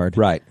Die Hard,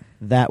 right.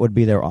 that would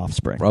be their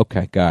offspring.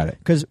 Okay, got it.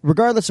 Because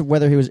regardless of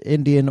whether he was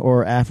Indian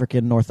or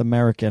African North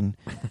American,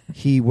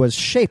 he was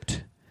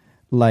shaped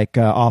like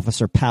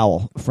Officer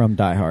Powell from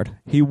Die Hard.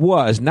 He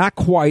was not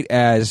quite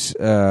as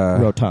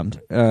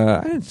Rotund,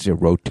 I didn't say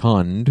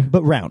rotund,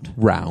 but round.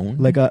 round.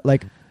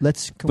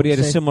 But he had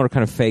a similar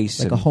kind of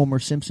face, like a Homer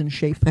Simpson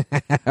shape.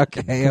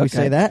 Okay, Can we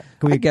say that?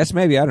 I guess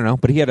maybe, I don't know.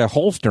 But he had a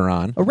holster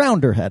on. A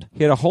rounder head.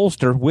 He had a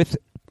holster with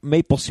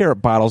maple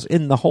syrup bottles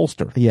in the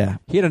holster. Yeah.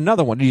 He had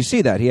another one. Did you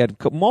see that? He had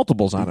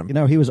multiples on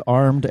him. He was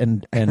armed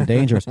and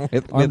dangerous,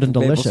 With armed and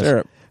maple delicious.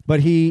 syrup.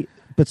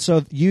 But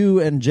so you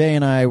and Jay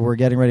and I were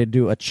getting ready to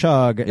do a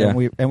chug, Yeah.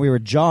 and we were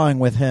jawing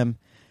with him,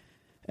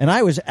 and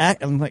I was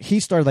he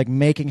started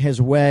making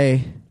his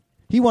way.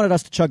 He wanted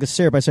us to chug the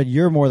syrup. I said,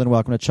 "You're more than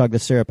welcome to chug the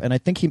syrup," and I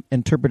think he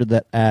interpreted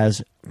that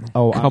as,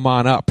 "Oh, Come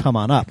on up. come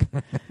on up,"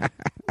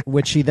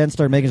 which he then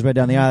started making his way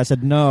down the aisle. I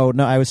said, "No."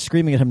 I was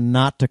screaming at him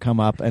not to come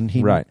up, and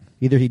he Right.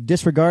 either he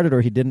disregarded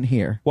or he didn't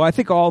hear. Well, I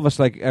think all of us,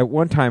 at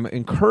one time,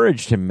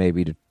 encouraged him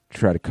maybe to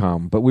try to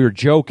come, but we were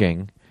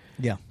joking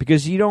Yeah.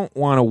 because you don't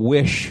want to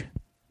wish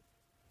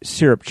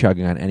syrup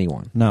chugging on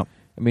anyone. No.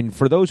 I mean,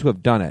 for those who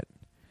have done it,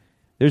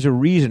 there's a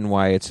reason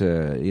why it's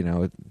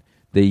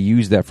they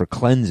use that for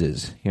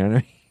cleanses. You know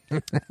what I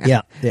mean?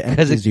 Yeah. It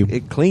Because empties you.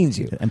 it cleans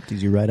you. It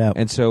empties you right out.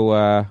 And so,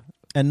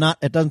 And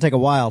it doesn't take a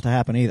while to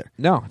happen either.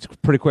 no, it's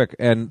pretty quick.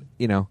 And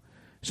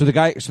so the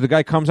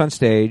guy comes on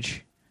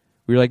stage.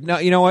 We were like, no,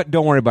 you know what?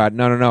 Don't worry about it.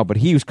 No. But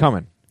he was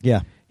coming.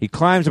 Yeah. He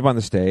climbs up on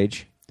the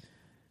stage,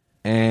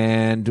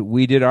 and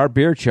we did our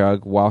beer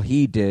chug while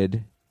he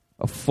did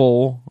a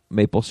full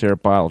maple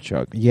syrup bottle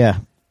chug. Yeah.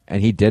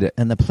 And he did it.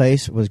 And the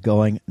place was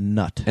going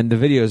nut. And the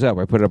video's up.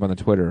 I put it up on the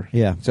Twitter.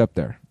 Yeah. It's up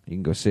there. You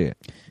can go see it.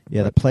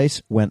 Yeah, the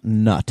place went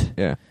nut.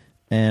 Yeah.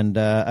 And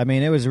I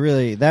mean, it was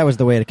really that was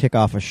the way to kick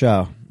off a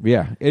show.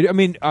 Yeah,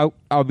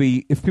 I'll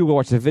be if people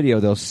watch the video,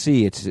 they'll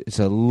see it's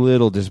a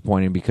little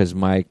disappointing because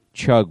my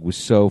chug was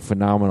so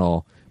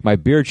phenomenal. My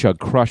beer chug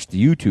crushed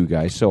you two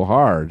guys so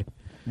hard,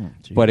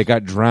 but it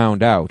got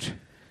drowned out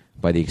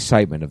by the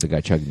excitement of the guy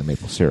chugging the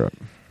maple syrup.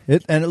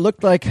 It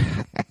looked like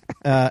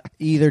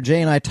either Jay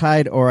and I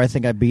tied, or I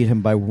think I beat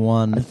him by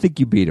one. I think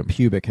you beat him.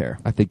 Pubic hair.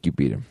 I think you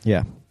beat him.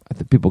 Yeah. I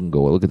think people can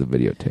go look at the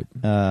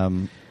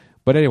videotape.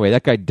 But anyway,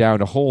 that guy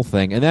downed a whole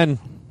thing, and then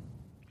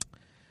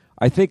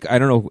I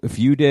don't know if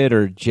you did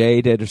or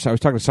Jay did, or I was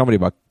talking to somebody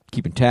about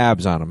keeping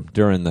tabs on him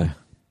during the.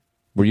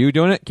 Were you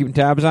doing it? Keeping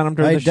tabs on him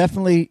during I the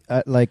definitely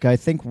I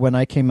think when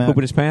I came out,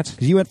 pooping his pants?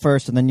 because you went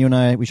first, and then you and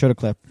I we showed a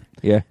clip.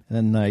 Yeah.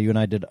 And then you and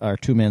I did our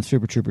 2-man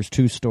Super Troopers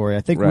 2 story.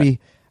 I think Right.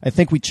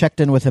 we checked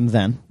in with him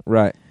then,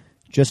 Right.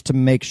 just to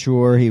make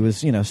sure he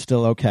was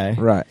still okay.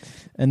 Right.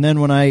 And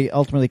then when I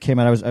ultimately came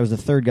out, I was the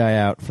third guy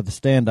out for the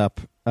stand up.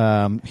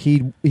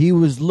 He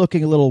was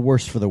looking a little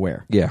worse for the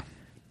wear. Yeah.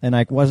 And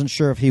I wasn't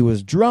sure if he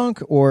was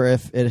drunk or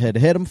if it had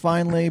hit him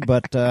finally.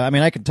 But I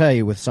mean, I can tell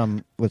you with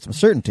some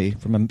certainty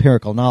from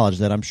empirical knowledge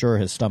that I'm sure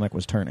his stomach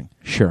was turning.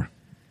 Sure.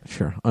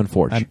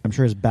 Unfortunate. I'm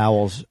sure his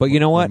bowels. But you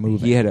know what? were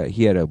moving.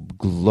 He had a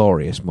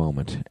glorious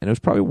moment, and it was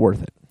probably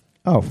worth it.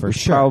 Oh, for It was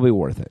sure. probably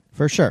worth it.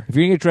 For sure. If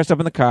you're gonna get dressed up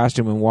in the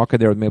costume and walk in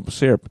there with maple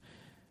syrup,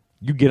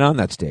 you get on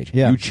that stage.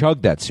 Yeah. You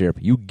chug that syrup.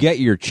 You get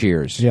your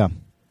cheers. Yeah.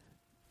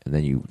 And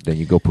then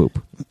you go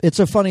poop. It's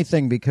a funny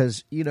thing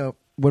because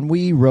when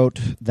we wrote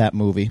that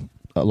movie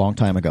a long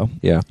time ago,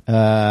 Yeah.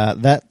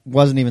 that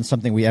wasn't even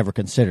something we ever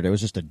considered. It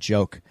was just a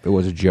joke It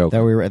was a joke.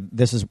 that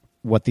this is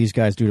what these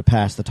guys do to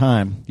pass the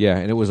time. Yeah,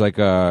 and it was like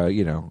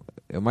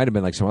it might have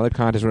been like some other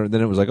contest. Or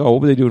then it was like, oh,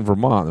 what were they doing in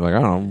Vermont? They're like, I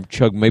don't know,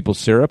 chug maple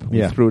syrup. We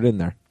Yeah. threw it in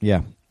there.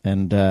 Yeah,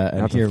 and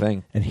That's a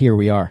thing. and here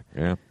we are.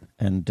 Yeah.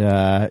 And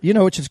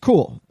which is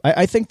cool.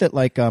 I think that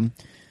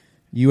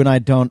you and I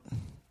don't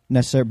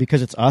necessarily,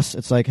 because it's us.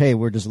 It's like, hey,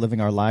 we're just living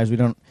our lives.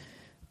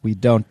 We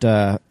don't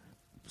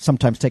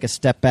sometimes take a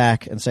step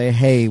back and say,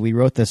 hey, we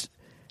wrote this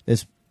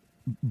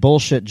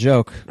bullshit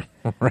joke,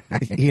 Right.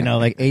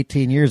 like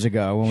 18 years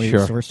ago when we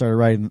Sure. first started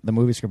writing the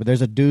movie script. But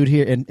there's a dude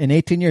here in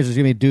 18 years. There's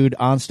gonna be a dude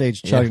on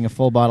stage chugging a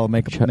full bottle of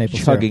maple syrup.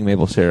 Chugging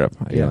maple syrup.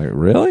 Yeah. You're like,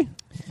 really?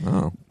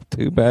 Oh,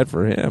 too bad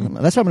for him.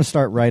 That's how I'm going to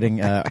start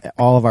writing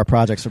all of our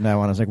projects from now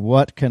on. I was like,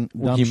 what can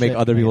What can you dumb make shit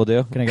other people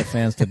do? Can I get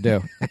fans to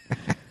do?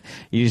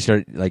 You just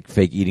start like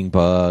fake eating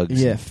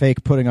bugs. Yeah,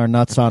 fake putting our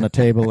nuts on a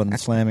table and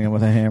slamming them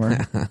with a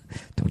hammer.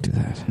 Don't do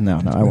that. No,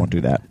 I won't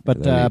do that. But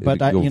It'd but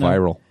go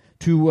viral.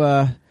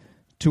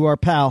 To our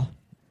pal,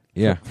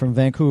 Yeah. from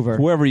Vancouver,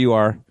 Whoever you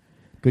are,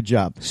 good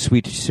job.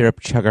 sweet syrup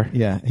chugger.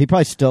 Yeah, he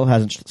probably still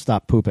hasn't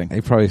stopped pooping.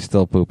 He's probably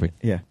still pooping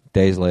Yeah,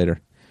 days later.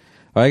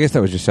 Well, I guess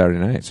that was just Saturday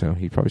night, so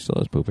he probably still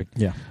is pooping.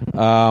 yeah,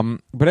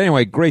 But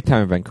anyway, great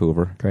time in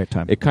Vancouver. great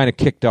time. It kind of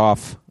kicked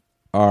off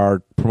our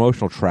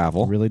promotional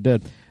travel. really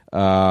did.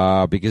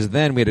 Because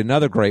then we had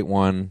another great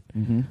one.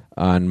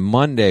 On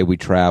Monday, we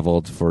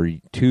traveled. For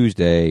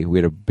Tuesday, we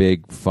had a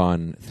big,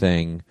 fun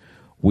thing.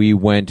 We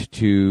went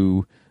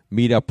to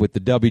meet up with the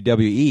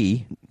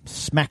WWE,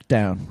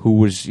 SmackDown. who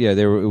was,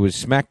 it was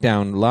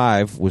SmackDown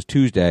Live, was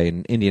Tuesday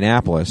in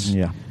Indianapolis.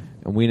 Yeah,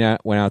 And we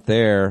went out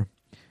there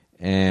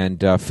and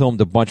filmed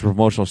a bunch of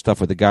promotional stuff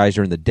with the guys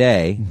during the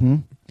day,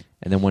 and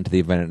then went to the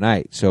event at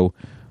night. So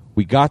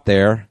we got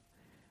there,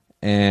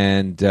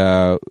 and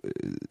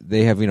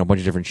they have a bunch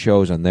of different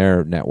shows on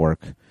their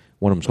network.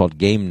 One of them's called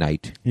Game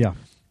Night, yeah,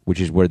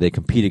 which is where they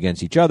compete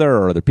against each other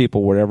or other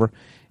people, whatever.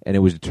 And it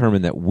was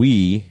determined that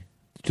we,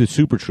 the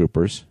Super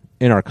Troopers,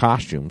 in our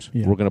costumes,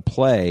 Yeah. were going to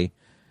play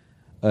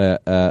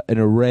an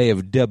array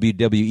of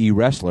WWE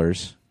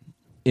wrestlers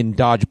in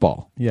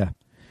dodgeball. yeah.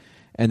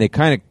 And they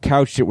kind of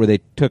couched it where they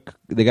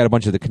got a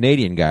bunch of the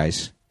Canadian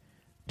guys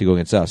to go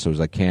against us. So it was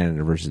like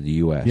Canada versus the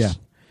U.S. Yeah.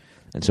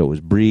 And so it was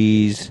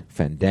Breeze,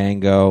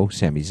 Fandango,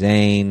 Sami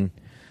Zayn,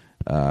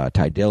 Ty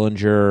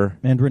Dillinger.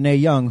 And Renee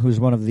Young, who's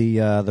one of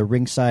the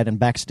ringside and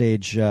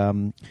backstage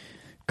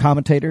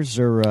commentators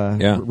or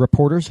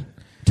reporters,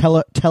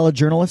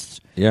 telejournalists.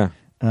 Yeah.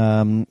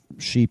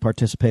 She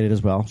participated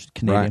as well. She's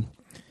Canadian.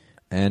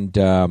 And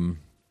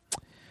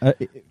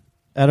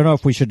I don't know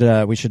if we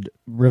should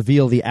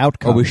reveal the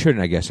outcome. we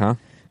shouldn't, I guess, huh?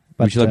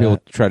 But, We should let people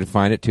try to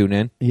find it, tune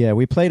in. Yeah,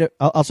 we played it.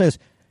 I'll say this: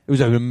 It was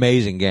an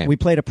amazing game. we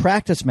played a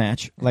practice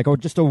match,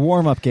 just a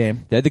warm-up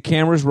game. They had the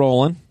cameras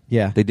rolling.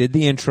 Yeah, They did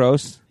the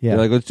intros. Yeah. They're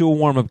like, let's do a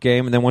warm-up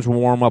game, and then once we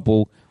warm up,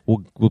 we'll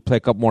play a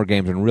couple more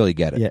games and really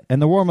get it. yeah.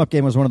 And the warm-up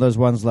game was one of those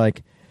ones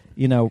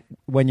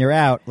when you're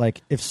out,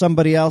 if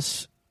somebody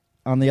else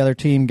on the other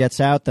team gets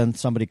out, then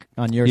somebody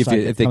on your side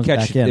If they comes catch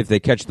back in. if they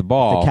catch the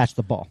ball, They catch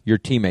the ball. your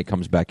teammate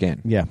comes back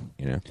in. Yeah,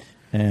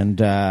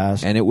 and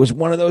And it was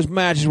one of those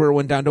matches where it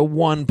went down to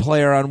one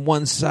player on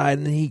one side,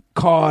 and he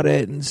caught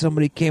it, and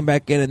somebody came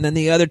back in, and then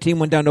the other team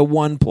went down to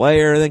one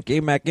player, and then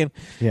came back in.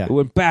 Yeah. It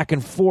went back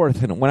and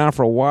forth, and it went on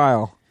for a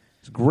while.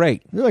 It's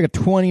great. it was like a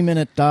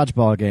 20-minute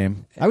dodgeball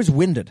game. I was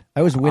winded.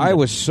 I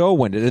was so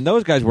winded, and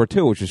those guys were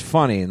too, which was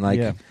funny. And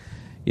Yeah.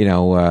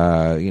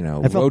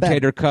 I felt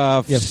bad. rotator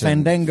cuffs. Yeah,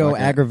 Fandango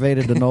fucking-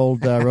 aggravated an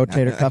old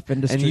rotator cuff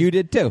industry. And you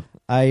did too.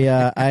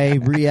 I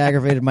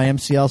re-aggravated my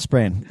MCL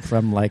sprain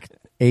from like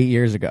 8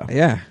 years ago.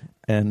 Yeah.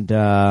 And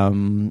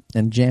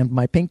jammed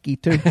my pinky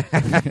too.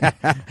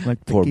 My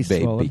Poor pinky's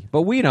baby. swollen.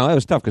 But it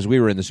was tough because we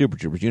were in the Super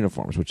Troopers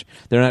uniforms, which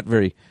they're not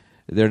very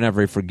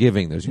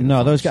forgiving. Those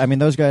uniforms. No,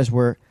 those guys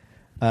were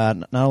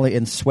not only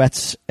in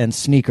sweats and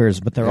sneakers,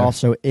 but they're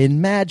also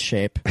in mad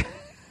shape.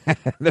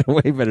 They're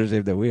way better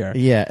shape than we are.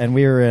 Yeah, and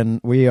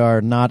we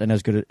are not in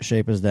as good a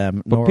shape as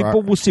them. But nor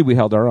people will see we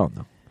held our own,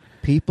 though.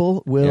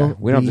 People will. Yeah,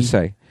 we don't have be to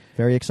say.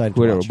 Very excited. To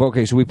Whatever. watch. But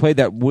okay, so we played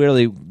that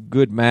really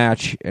good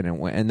match,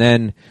 and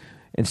then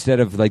instead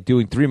of like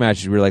doing 3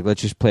 matches, we were like,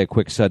 let's just play a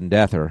quick sudden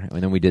deather,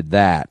 and then we did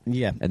that.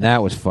 Yeah, and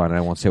that was fun.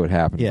 I won't say what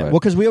happened. Yeah, but, well,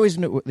 because we always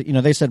knew.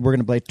 They said we're going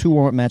to play 2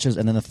 warm-up matches,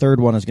 and then the third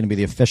one is going to be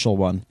the official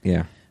one.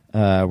 yeah,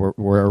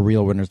 where a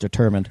real winner is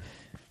determined.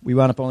 We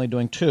wound up only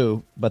doing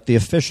 2, but the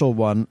official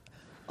one.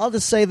 I'll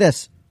just say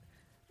this: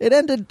 it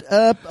ended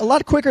a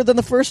lot quicker than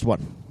the first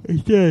one.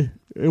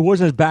 it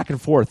wasn't as back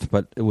and forth,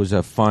 but it was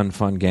a fun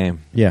game.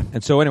 Yeah,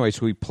 And so anyway,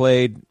 so we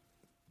played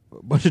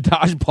a bunch of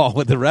dodgeball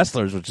with the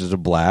wrestlers, which is a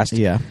blast.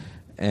 yeah,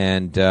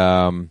 And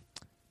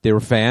they were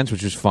fans,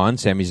 which was fun.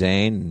 Sami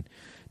Zayn and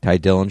Ty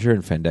Dillinger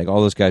and Fandango,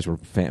 all those guys were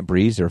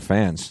Breeze. They were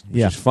fans,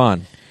 which was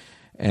fun.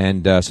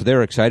 And so they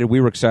were excited.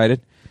 We were excited,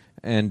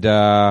 and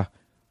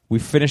we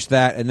finished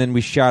that. And then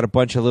we shot a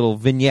bunch of little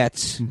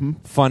vignettes,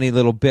 funny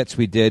little bits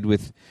we did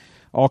with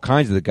all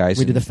kinds of the guys.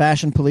 we did the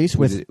Fashion Police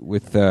with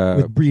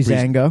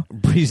Breezango.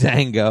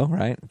 Breezango,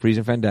 right? Breeze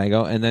and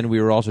Fandango, and then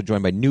we were also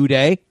joined by New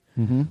Day.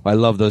 I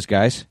love those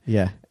guys.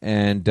 Yeah,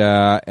 And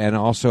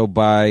also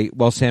by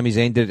Sami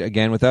Zayn did it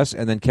again with us,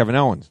 and then Kevin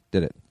Owens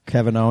did it.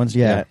 Kevin Owens.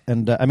 Yeah,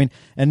 and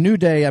and New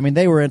Day.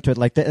 They were into it.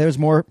 Like there was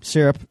more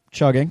syrup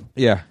chugging,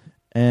 Yeah,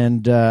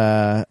 and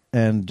there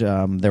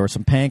were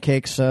some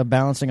pancakes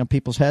balancing on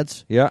people's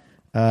heads. yeah.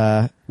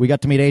 We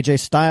got to meet AJ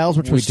Styles,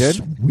 which We was did.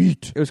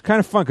 sweet. It was kind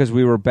of fun because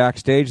we were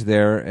backstage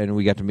there, and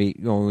we got to meet.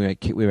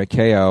 We met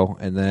KO,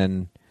 and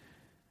then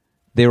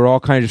they were all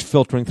kind of just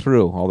filtering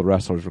through. All the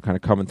wrestlers were kind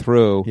of coming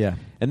through. Yeah.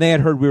 And they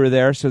had heard we were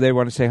there, so they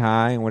wanted to say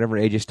hi. And whenever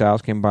AJ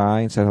Styles came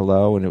by and said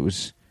hello, and it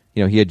was,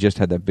 he had just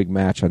had that big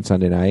match on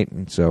Sunday night,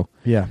 and so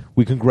Yeah,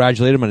 we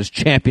congratulated him on his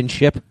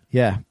championship.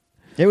 yeah.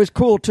 It was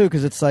cool too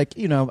because it's like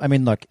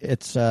look,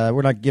 it's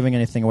we're not giving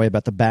anything away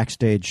about the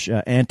backstage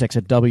antics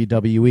at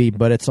WWE,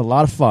 but it's a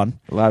lot of fun.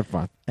 A lot of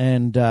fun.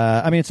 And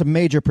it's a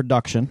major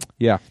production,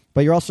 Yeah.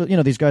 but you're also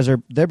these guys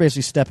they're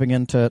basically stepping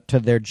into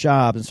their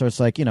job, and so it's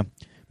like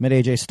met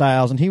AJ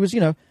Styles, and he was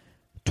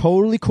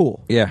totally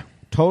cool, Yeah.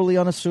 totally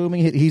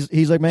unassuming.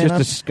 He's like, man,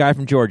 Just a guy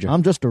from Georgia.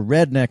 I'm just a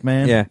redneck,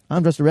 man. Yeah.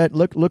 I'm just a red.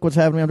 Look what's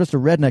happening. I'm just a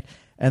redneck.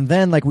 And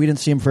then we didn't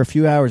see him for a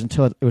few hours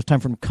until it was time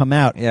for him to come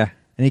out. Yeah.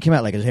 And he came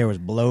out his hair was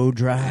blow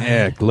dry.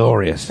 Yeah,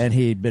 glorious. And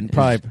he'd been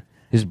probably.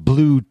 His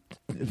blue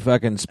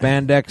fucking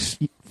spandex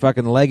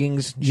fucking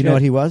leggings. You know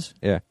what he was?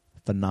 Yeah.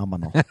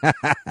 Phenomenal.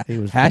 He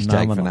was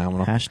Hashtag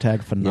phenomenal. phenomenal.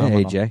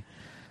 Phenomenal. Yeah,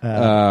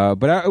 AJ.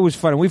 But it was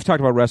fun. We've talked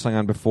about wrestling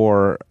on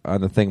before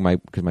on the thing,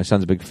 because my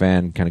son's a big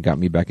fan, kind of got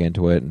me back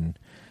into it, and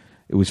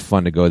it was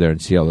fun to go there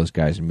and see all those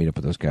guys and meet up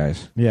with those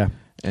guys. Yeah.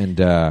 And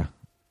it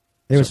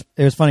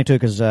was funny too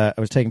because I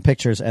was taking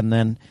pictures and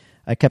then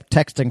I kept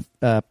texting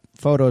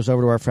photos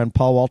over to our friend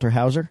Paul Walter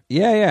Hauser.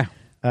 yeah.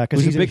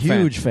 Because he's a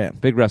huge fan.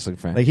 Big wrestling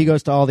fan. He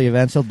goes to all the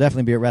events. He'll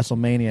definitely be at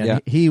WrestleMania. Yeah.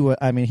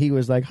 He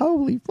was like,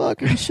 "Holy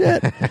fucking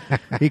shit!"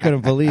 He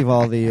couldn't believe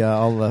all the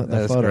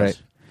That's photos. great.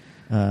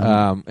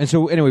 And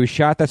so anyway, we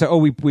shot that. So,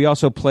 we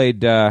also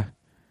played.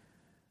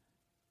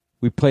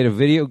 We played a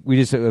video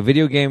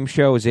game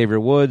show with Xavier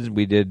Woods.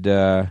 We did.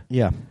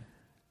 Yeah,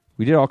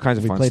 We did all kinds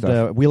of we fun played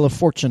stuff. Wheel of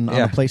Fortune on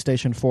Yeah. the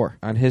PlayStation 4.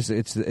 On his,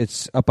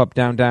 it's Up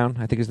Down Down.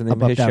 I think is the name Up,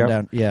 of up, his down, show.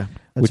 down. Yeah,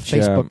 that's Which,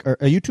 Facebook or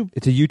YouTube.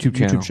 It's a YouTube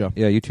channel. YouTube show.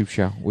 Yeah, YouTube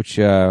show. Which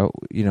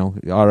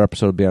our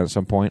episode will be on at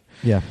some point.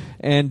 Yeah,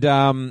 And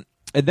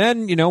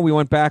then we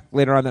went back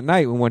later on that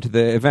night. We went to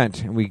the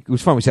event, and it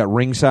was fun. We sat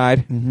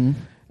ringside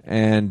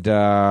and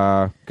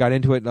got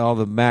into it, and all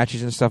the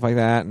matches and stuff like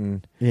that.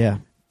 And yeah.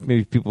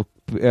 maybe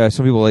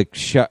some people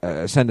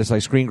send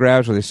us screen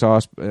grabs where they saw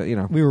us.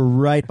 We were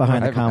right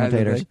behind the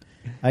commentators.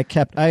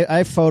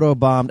 I photo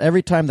bombed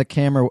every time the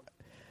camera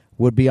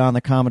would be on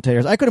the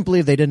commentators. I couldn't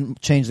believe they didn't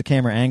change the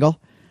camera angle.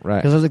 Right.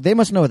 Because I was like, they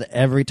must know that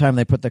every time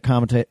they put the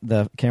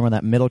camera on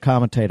that middle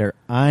commentator,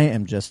 I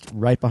am just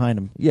right behind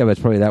him. Yeah, but it's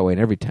probably that way in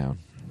every town.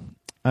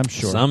 I'm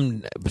sure.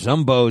 Some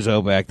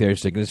bozo back there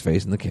sticking his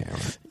face in the camera.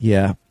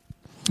 Yeah.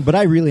 But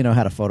I really know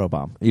how to photo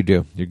bomb. You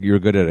do. You're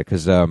good at it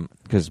because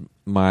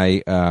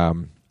my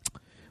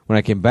when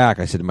I came back,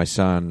 I said to my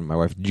son, my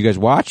wife, "Did you guys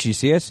watch? Did you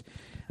see us?"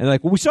 And they're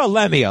like, "Well, we saw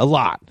Lemmy a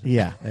lot."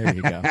 Yeah, there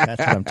you go. That's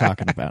what I'm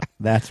talking about.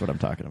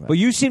 But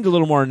you seemed a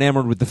little more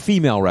enamored with the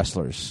female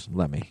wrestlers,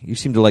 Lemmy. You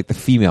seem to like the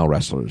female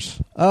wrestlers.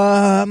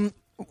 Well,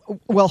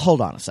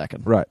 hold on a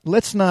second. Right.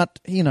 Let's not,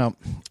 I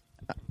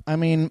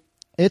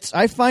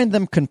find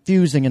them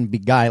confusing and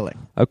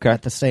beguiling Okay.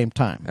 at the same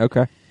time.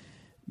 Okay.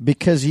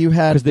 Because you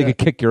had Because they could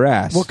kick your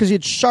ass. Well, because you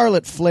had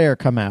Charlotte Flair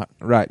come out.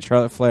 Right,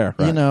 Charlotte Flair.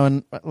 Right. You know,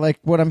 and like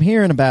what I'm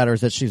hearing about her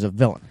is that she's a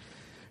villain.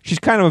 She's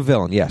kind of a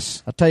villain,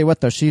 yes. I'll tell you what,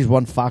 though, she's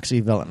one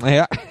foxy villain.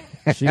 Yeah.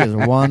 She is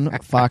one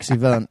foxy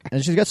villain.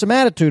 And she's got some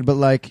attitude, but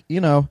like,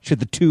 you know. She had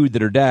the tood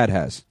that her dad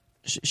has.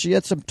 She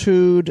had some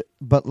tood,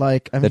 but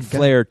like... I mean,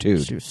 Flair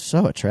tood. She was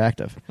so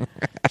attractive.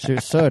 She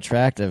was so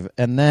attractive.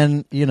 And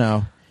then, you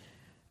know,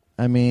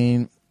 I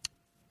mean,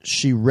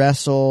 she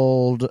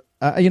wrestled...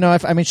 you know,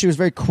 I mean, she was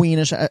very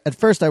queenish. At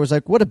first, I was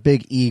like, what a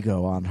big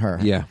ego on her.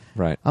 Yeah,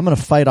 right. I'm going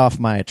to fight off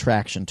my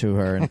attraction to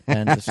her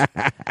and just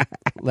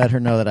let her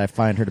know that I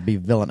find her to be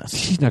villainous.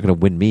 She's not going to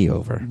win me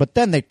over. But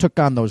then they took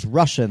on those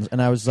Russians,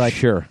 and I was like...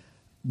 Sure.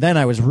 Then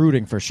I was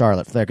rooting for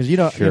Charlotte Flair, because,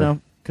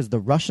 Sure. because the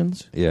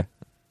Russians... Yeah.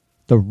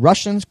 The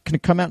Russians can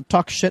come out and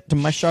talk shit to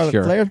my Charlotte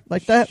Sure. Flair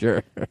like that?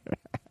 Sure.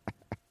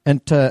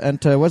 And to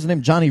what's his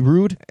name? Johnny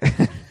Rude?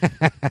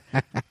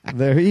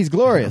 He's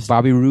glorious.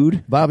 Bobby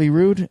Roode. Bobby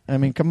Roode? I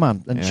mean, come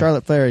on. And Yeah.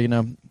 Charlotte Flair, you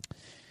know,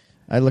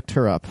 I looked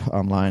her up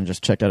online,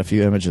 just checked out a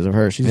few images of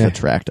her. She's an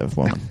attractive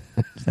woman.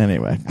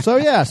 Anyway. So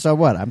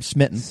what? I'm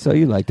smitten. So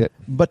you liked it.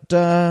 But,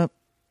 I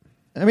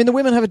mean, the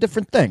women have a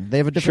different thing. They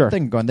have a different Sure.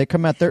 thing going. They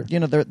come out, they're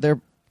A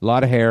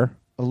lot of hair.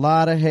 a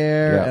lot of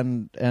hair Yeah.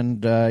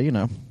 and you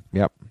know,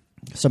 Yep.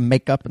 some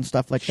makeup and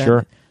stuff like that.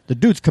 Sure. The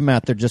dudes come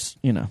out, they're just,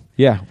 you know.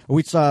 Yeah.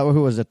 We saw,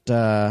 who was it?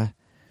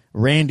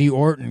 Randy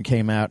Orton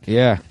came out.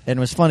 Yeah. And it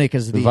was funny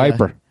because The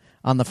Viper.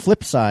 On the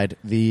flip side,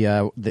 the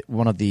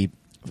one of the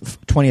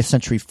 20th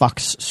Century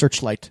Fox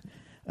Searchlight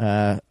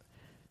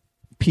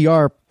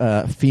PR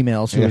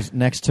females who was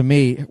next to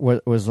me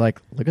was like,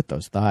 look at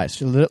those thighs.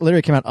 She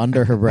literally came out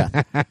under her breath.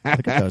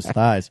 Look at those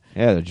thighs.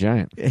 Yeah, they're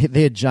giant.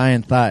 They had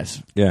giant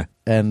thighs. Yeah.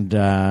 And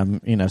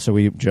you know, so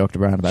we joked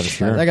around about it.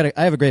 Sure. I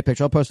have a great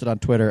picture. I'll post it on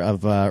Twitter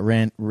of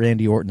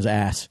Randy Orton's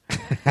ass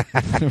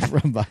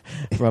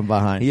from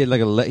behind. He had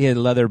he had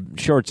leather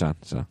shorts on.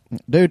 So,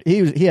 Dude,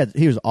 he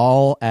was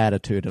all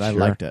attitude, and I Sure.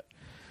 liked it.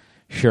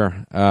 sure.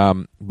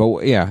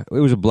 But yeah, it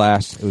was a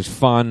blast. It was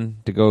fun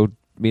to go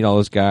meet all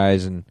those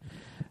guys and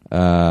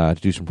to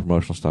do some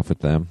promotional stuff with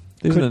them.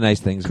 These are the nice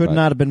things. Could about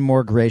not have been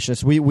more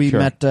gracious. We Sure.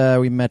 met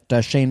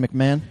Shane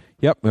McMahon.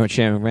 Yep, we went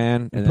Shane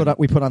McMahon. And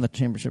We put on the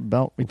championship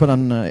belt. We put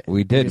on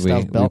we did. AJ We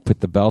Styles' belt. put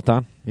the belt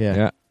on.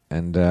 Yeah.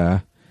 And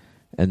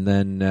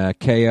then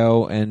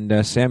KO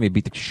and Sammy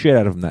beat the shit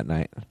out of him that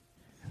night.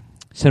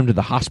 Sent him to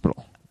the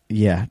hospital.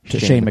 Yeah, to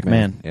Shane Shane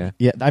McMahon. McMahon.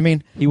 Yeah. I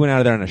mean, He went out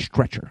of there on a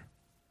stretcher.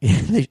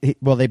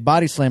 they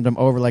body slammed him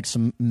over like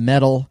some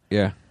metal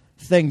Yeah.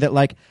 thing that,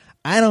 like,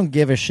 I don't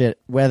give a shit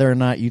whether or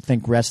not you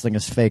think wrestling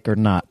is fake or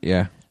not.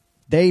 Yeah.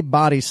 They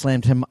body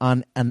slammed him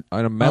on On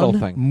a metal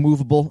thing.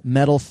 movable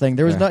metal thing.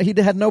 There was Yeah. he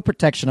had no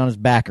protection on his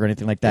back or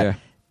anything like that. Yeah.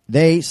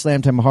 They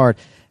slammed him hard.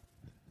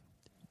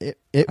 I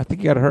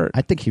think he got hurt.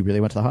 I think he really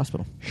went to the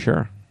hospital.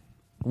 Sure.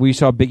 We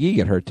saw Big E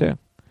get hurt too.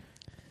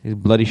 His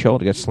bloody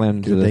shoulder got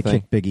slammed into They the thing.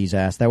 kicked Big E's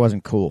ass. That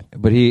wasn't cool.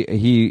 But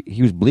he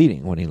was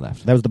bleeding when he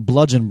left. That was the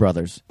Bludgeon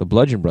Brothers. The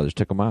Bludgeon Brothers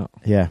took him out.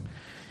 Yeah.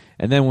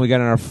 And then when we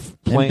got on our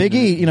plane. And Big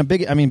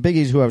E, Big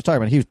E's who I was talking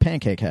about. He was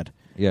Pancake Head.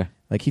 Yeah.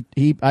 Like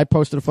I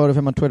posted a photo of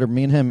him on Twitter.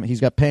 Me and him, he's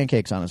got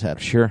pancakes on his head.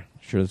 Sure.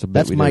 That's a bit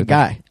That's we my did.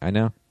 guy. I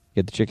know.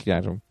 Get the chicken out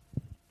of him.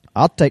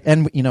 I'll take.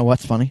 And you know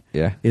what's funny?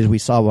 Yeah. Is we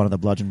saw one of the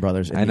Bludgeon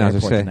Brothers in I the know. I was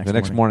airport gonna say, the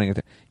next morning,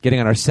 getting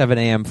on our 7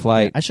 a.m.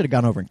 flight, I should have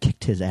gone over and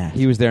kicked his ass.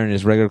 he was there in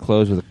his regular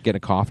clothes getting a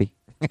coffee.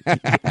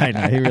 I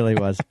know, he really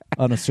was.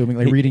 Unassuming.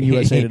 Like reading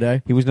USA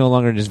Today. He was no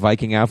longer in his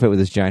Viking outfit with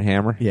his giant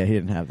hammer. Yeah, he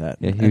didn't have that.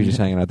 Yeah, he was just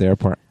hanging out at the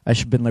airport. I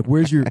should have been like,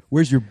 where's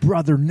your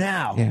brother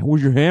now? Yeah,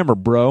 where's your hammer,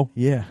 bro?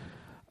 Yeah.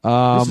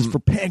 This is for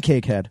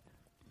Pancake Head.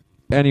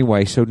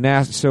 Anyway, so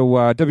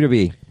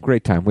WWE,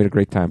 great time. We had a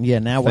great time. Yeah,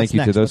 now Thank what's you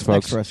next? to those What's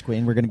folks. next for us,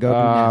 Queen? We're going to go to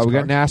NASCAR. We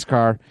got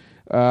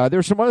NASCAR. There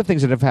were some other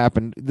things that have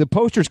happened. The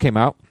posters came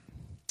out,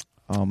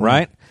 Oh, man.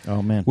 right?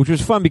 Oh, man. Which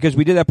was fun because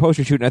we did that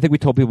poster shoot, and I think we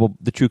told people,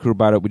 the True Crew,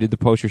 about it. We did the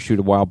poster shoot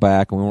a while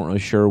back, and we weren't really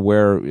sure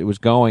where it was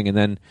going, and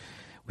then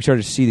we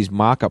started to see these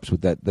mock-ups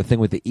with the thing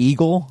with the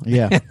eagle,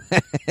 Yeah.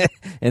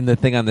 and the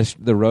thing on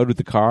the road with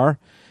the car,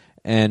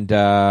 and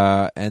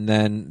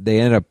then they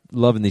ended up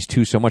loving these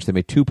two so much they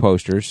made two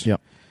posters. Yep.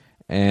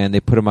 And they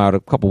put them out a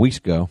couple weeks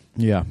ago,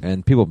 Yeah.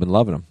 and people have been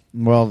loving them.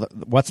 Well,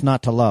 what's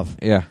not to love?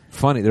 Yeah,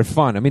 funny. They're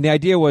fun. I mean, the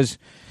idea was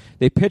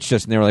they pitched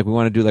us, and they were like, "We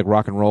want to do like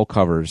rock and roll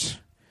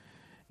covers,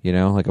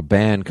 like a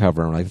band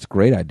cover." I'm like, "It's a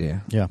great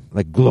idea." Yeah.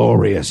 Like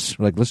glorious.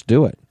 We're like, let's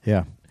do it.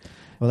 Yeah.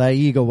 Well, that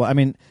eagle. I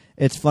mean,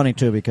 it's funny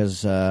too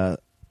because a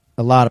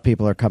lot of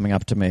people are coming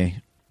up to me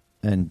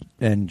and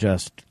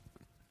just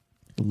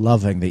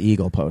loving the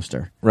eagle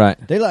poster. Right.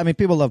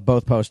 People love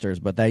both posters,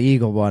 but that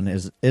eagle one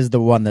is the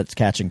one that's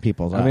catching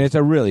people's eyes. I mean, it's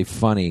a really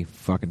funny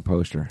fucking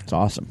poster. It's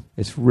awesome.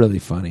 It's really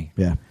funny.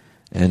 Yeah.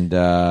 And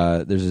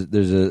there's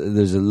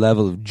a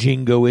level of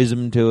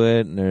jingoism to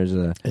it, and there's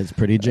It's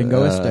pretty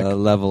jingoistic. a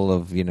level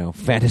of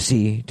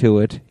fantasy to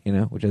it,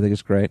 which I think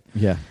is great.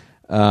 Yeah.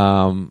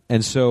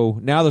 And so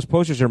now those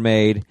posters are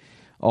made.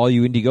 All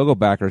you Indiegogo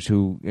backers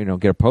who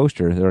get a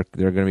poster,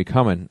 they're going to be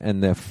coming.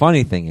 And the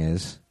funny thing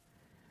is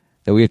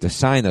that we have to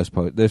sign those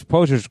posters. Those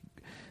posters,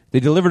 They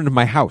delivered them to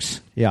my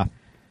house. Yeah.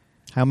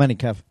 How many,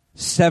 Kev?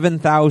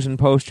 7,000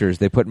 posters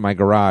they put in my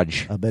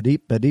garage.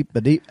 Ba-deep.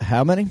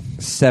 How many?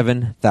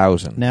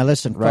 7,000. Now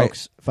listen,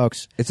 Right.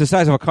 folks. It's the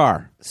size of a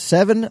car.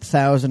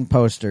 7,000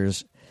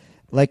 posters.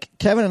 Like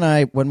Kevin and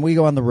I, when we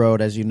go on the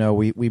road, as you know,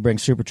 we bring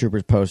Super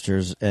Troopers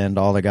posters and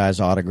all the guys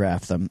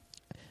autograph them.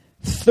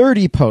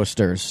 30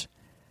 posters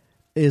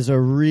is a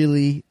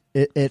really...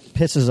 It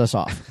pisses us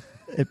off.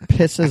 It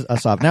pisses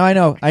us off. Now, I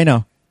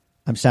know.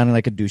 I'm sounding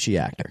like a douchey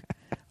actor.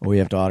 We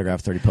have to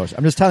autograph 30 posters.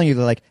 I'm just telling you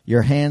that, like,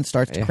 your hand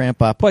starts to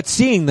cramp up. But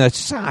seeing the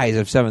size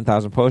of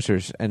 7,000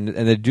 posters, and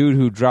the dude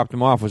who dropped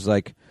them off was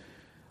like,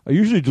 I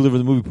usually deliver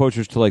the movie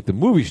posters to, like, the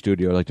movie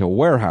studio, like to a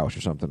warehouse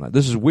or something.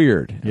 This is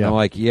weird. And I'm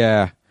like,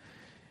 yeah.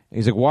 And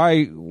he's like,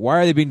 why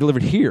are they being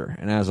delivered here?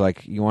 And I was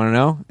like, you want to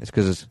know? It's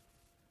because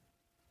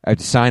I have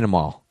to sign them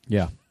all.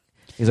 Yeah.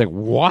 He's like,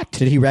 what?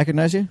 Did he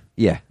recognize you?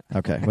 Yeah.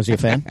 Okay. Was he a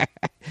fan?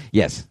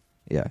 Yes.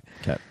 Yeah.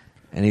 Okay.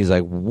 And he's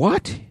like,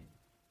 what?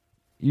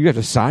 You have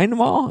to sign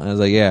them all? And I was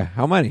like, yeah.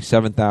 How many?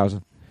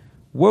 7,000.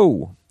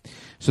 Whoa.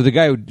 So the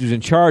guy who's in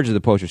charge of the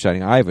poster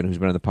signing, Ivan, who's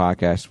been on the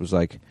podcast, was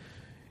like,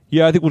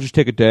 yeah, I think we'll just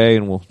take a day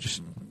and we'll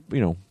just,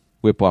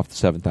 whip off the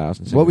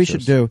 7,000. What we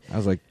should do... I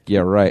was like, yeah,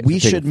 right. We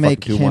should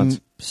make 2 him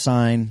months.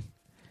 sign...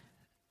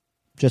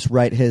 Just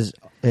write his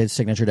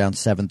signature down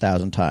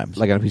 7,000 times.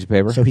 Like on a piece of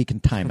paper? So he can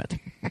time it.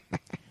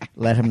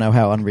 Let him know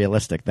how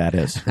unrealistic that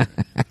is.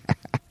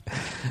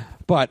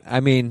 But, I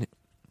mean...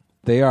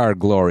 They are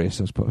glorious,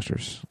 those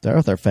posters.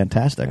 They're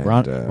fantastic. And, we're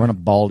on a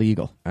bald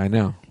eagle. I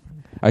know.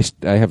 I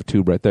have a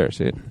tube right there.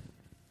 See it?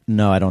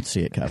 No, I don't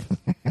see it, Kev.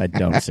 I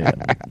don't see it.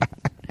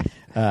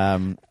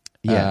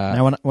 Yeah.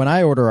 Now, when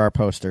I order our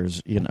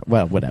posters,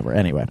 well, whatever.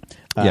 Anyway.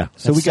 Yeah.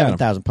 So we got 7,000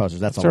 7,000 posters.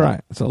 That's all a lot.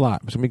 right. That's a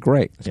lot. It's going to be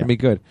great. It's Yeah. going to be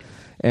good.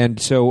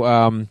 And so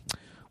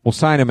we'll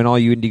sign them, and all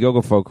you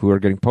Indiegogo folk who are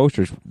getting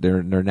posters,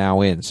 they're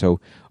now in. So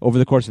over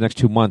the course of the next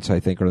 2 months, I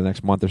think, or the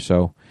next month or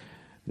so,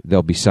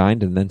 they'll be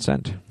signed and then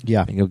sent.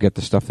 Yeah. And you'll get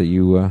the stuff that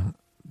you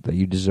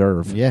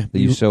deserve. Yeah. That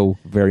you so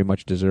very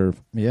much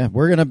deserve. Yeah.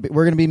 We're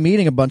gonna be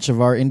meeting a bunch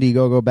of our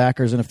Indiegogo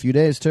backers in a few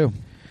days too.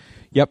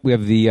 Yep. We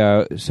have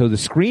the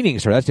screening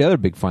start. That's the other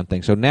big fun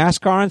thing. So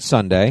NASCAR on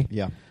Sunday.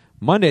 Yeah.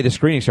 Monday the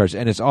screening starts,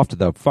 and it's off to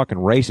the fucking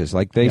races.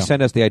 Like they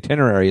send us the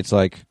itinerary. It's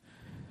like,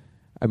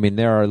 I mean,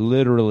 there are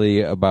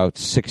literally about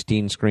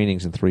 16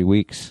 screenings in 3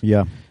 weeks.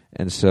 Yeah.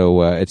 And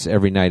so it's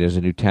every night is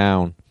a new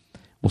town.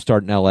 We'll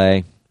start in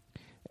L.A.,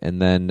 and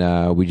then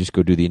we just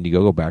go do the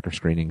Indiegogo backer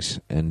screenings.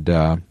 And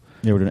Yeah,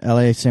 we're doing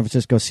L.A., San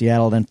Francisco,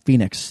 Seattle, then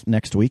Phoenix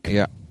next week.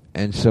 yeah,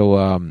 and so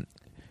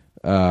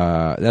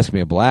that's gonna be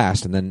a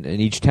blast. And then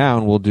in each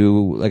town we'll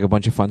do like a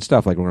bunch of fun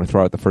stuff. Like we're gonna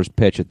throw out the first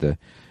pitch at the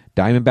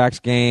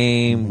Diamondbacks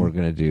game. Mm-hmm. We're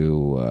gonna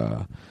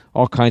do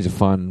all kinds of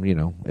fun,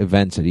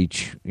 events at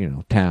each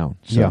town.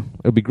 So Yeah.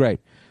 it'll be great.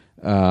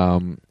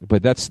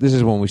 But this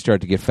is when we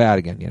start to get fat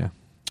again.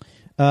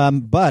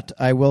 But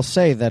I will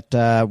say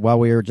that while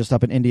we were just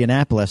up in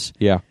Indianapolis,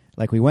 Yeah.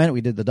 like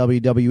we did the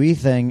WWE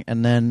thing,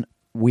 and then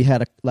we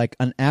had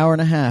an hour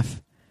and a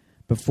half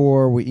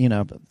before we,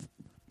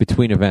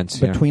 Between events.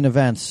 between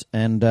events,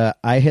 and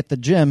I hit the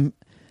gym,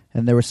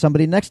 and there was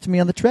somebody next to me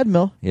on the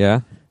treadmill.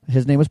 Yeah.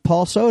 His name was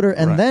Paul Soder,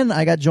 and Right. then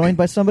I got joined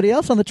by somebody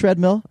else on the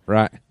treadmill,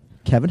 Right.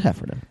 Kevin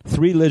Heffernan.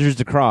 3 lizards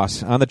to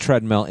cross on the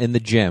treadmill in the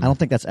gym. I don't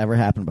think that's ever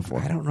happened before.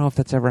 I don't know if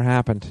that's ever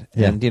happened.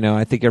 Yeah. And,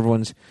 I think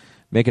everyone's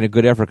making a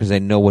good effort because they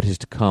know what is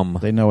to come.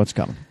 They know what's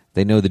coming.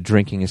 They know the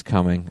drinking is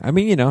coming. I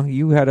mean,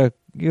 you had a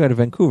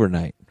Vancouver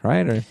night,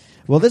 right? Or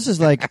Well, this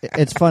is like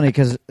it's funny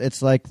because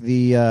it's like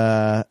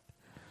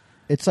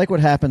it's like what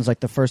happens like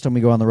the first time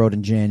we go on the road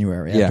in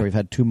January after we've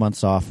had 2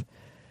 months off,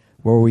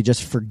 where we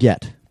just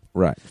forget.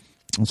 right.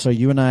 And so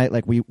you and I,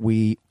 like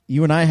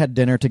you and I had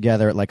dinner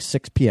together at like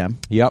 6 p.m.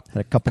 Yep.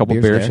 Had a couple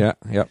beers. beers there.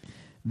 Yeah. Yep.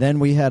 Then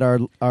we had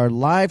our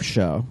live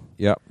show.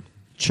 Yep.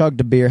 Chugged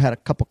a beer, had a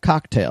couple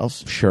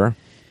cocktails. Sure.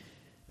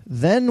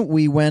 Then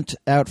we went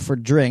out for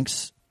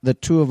drinks, the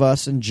two of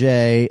us and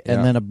Jay, and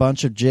Yeah. then a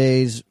bunch of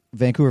Jay's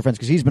Vancouver friends,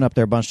 because he's been up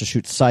there a bunch to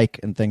shoot Psych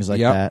and things like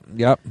Yep. that.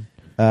 Yep.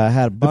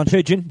 Had a The bunch.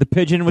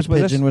 pigeon was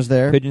with us. Pigeon was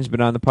there. Pigeon's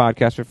been on the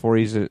podcast before.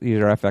 He's our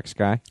FX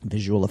guy.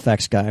 Visual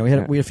effects guy. We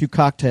had Yeah. a few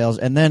cocktails,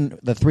 and then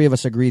the three of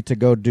us agreed to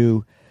go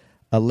do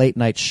a late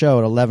night show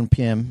at 11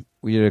 p.m.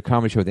 We did a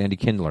comedy show with Andy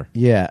Kindler,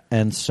 Yeah,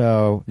 and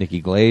so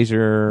Nikki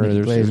Glazer. Nikki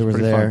It Glazer was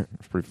pretty there. Fun. It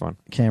was pretty fun.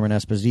 Cameron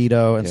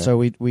Esposito, and Yeah. so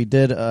we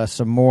did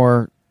some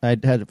more. I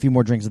had a few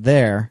more drinks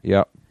there.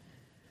 Yep.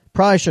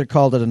 Probably should have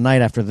called it a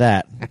night after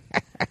that,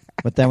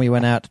 but then we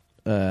went out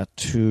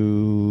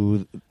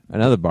to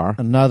Another bar.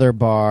 another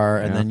bar,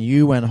 and Yeah. then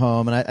you went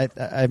home. And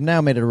I've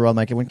now made it a rule. I'm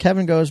like, when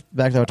Kevin goes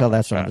back to the hotel,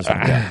 that's when I'm just going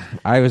to go.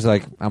 I was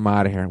like, I'm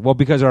out of here. Well,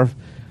 because our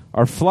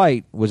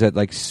flight was at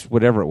like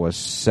whatever it was,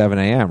 7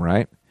 a.m.,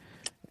 right?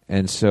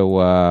 And so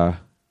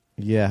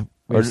Yeah,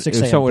 we or had 6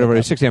 a.m. so whatever,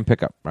 pickup. 6 a.m.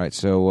 pickup, right?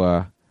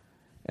 So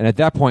and at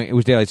that point it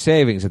was daylight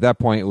savings. At that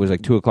point it was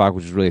like 2 o'clock,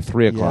 which is really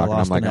 3 o'clock. And I'm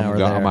lost like, an hour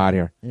there. I'm out of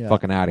here, Yeah.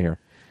 fucking out of here.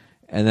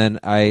 And then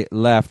I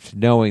left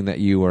knowing that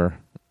you were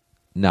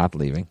not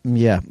leaving.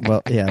 Yeah,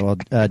 well,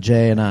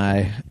 Jay and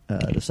I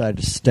decided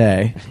to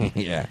stay.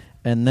 Yeah.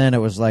 And then it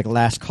was like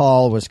last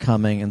call was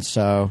coming, and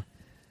so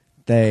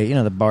they,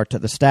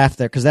 the staff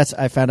there, because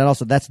I found out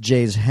also that's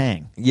Jay's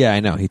hang. Yeah,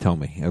 I know. He told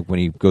me when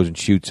he goes and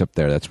shoots up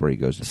there, that's where he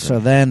goes. So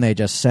then they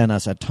just sent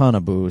us a ton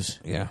of booze.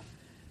 Yeah.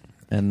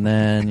 And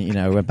then, we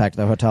went back to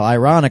the hotel.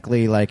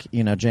 Ironically,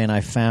 Jay and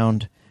I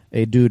found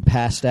a dude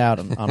passed out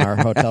on our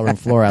hotel room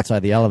floor outside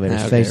the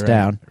elevators, face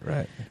down.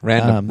 Right.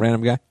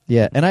 Random guy?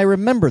 Yeah, and I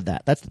remembered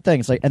that. That's the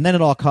thing. It's like, and then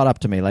it all caught up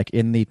to me. Like,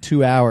 in the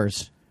 2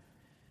 hours,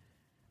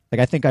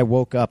 I think I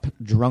woke up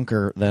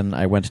drunker than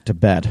I went to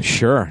bed.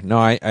 Sure. No,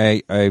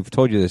 I've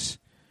told you this.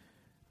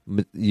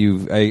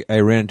 I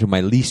ran into my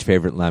least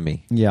favorite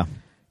Lemmy. Yeah.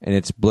 And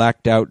it's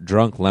blacked out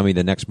drunk Lemmy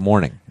the next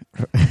morning.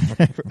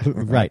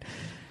 Right.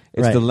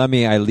 It's the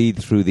Lemmy I lead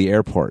through the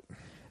airport.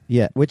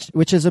 Yeah,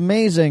 which is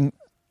amazing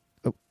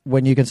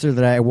when you consider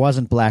that I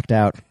wasn't blacked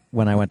out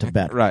when I went to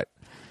bed. Right.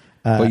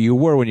 But you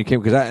were when you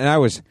came, because I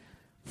was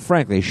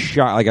frankly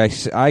shocked.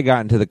 Like I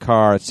got into the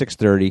car at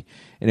 6:30,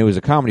 and it was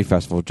a comedy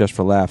festival just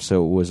for laughs.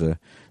 So it was a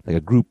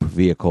group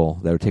vehicle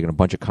that were taking a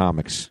bunch of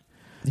comics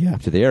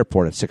to the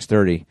airport at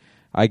 6:30.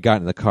 I got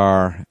in the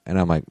car, and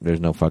I'm like,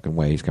 "There's no fucking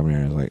way he's coming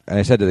here." And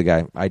I said to the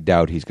guy, "I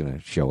doubt he's going to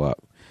show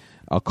up.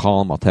 I'll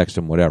call him. I'll text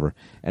him. Whatever."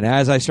 And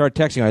as I started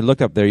texting, I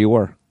looked up. There you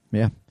were.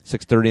 Yeah.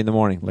 6:30 in the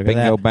morning. Look Bingo,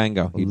 at that.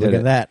 bango. You Look did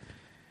at that.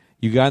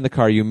 You got in the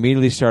car. You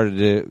immediately started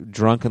to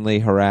drunkenly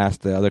harass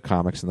the other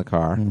comics in the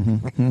car.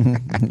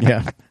 Mm-hmm.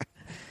 Yeah.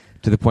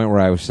 To the point where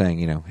I was saying,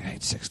 hey,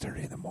 it's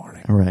 6:30 in the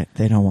morning. Right.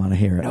 They don't want to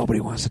hear it. Nobody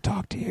wants to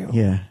talk to you.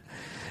 Yeah.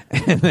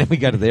 And then we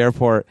got to the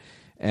airport.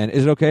 And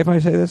is it okay if I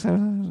say this? Yeah,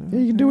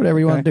 you can do whatever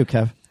you want to do,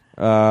 Kev.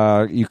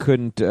 You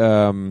couldn't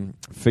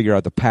figure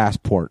out the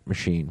passport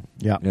machine.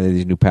 Yeah.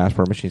 These new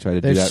passport machines. So I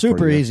had to do They're that super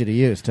for you. easy to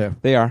use, too.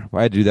 They are.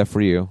 I had to do that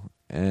for you.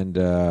 And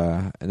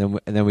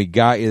then we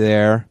got you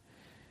there.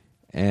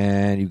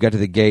 And you got to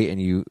the gate and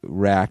you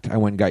racked. I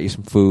went and got you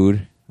some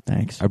food.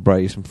 Thanks. I brought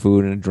you some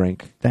food and a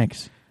drink.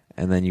 Thanks.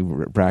 And then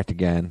you racked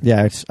again.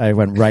 Yeah, I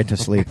went right to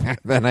sleep.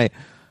 Then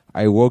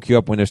I woke you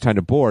up when it was time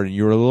to board, and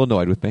you were a little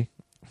annoyed with me.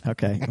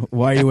 Okay.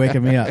 Why are you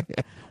waking me up?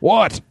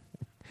 What?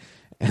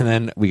 And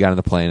then we got on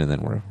the plane, and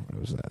then it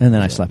was that. And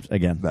then I slept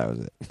again. That was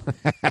it.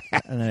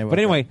 And then I woke But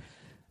anyway,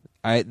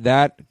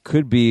 that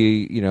could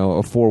be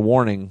a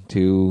forewarning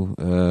to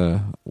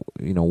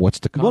what's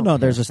to come. Well, no,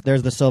 there's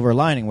the silver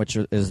lining, which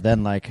is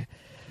then like,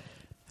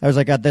 I was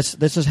like, God, this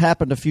has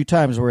happened a few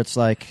times where it's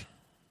like,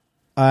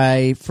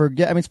 I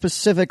forget. I mean,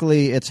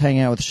 specifically, it's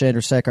hanging out with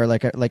Chandra Sekhar.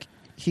 Like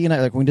he and I,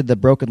 like when we did the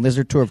Broken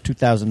Lizard tour of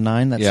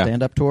 2009, that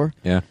stand-up tour.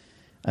 Yeah.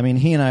 I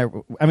mean,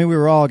 we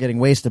were all getting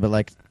wasted, but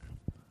like,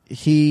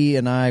 he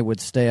and I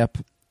would stay up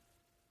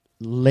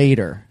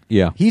later.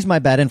 Yeah. He's my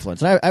bad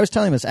influence. And I was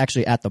telling him this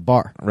actually at the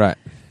bar. Right.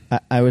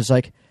 I was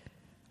like,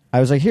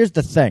 here's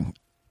the thing.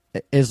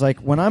 Is like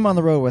when I'm on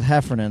the road with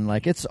Heffernan,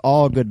 like it's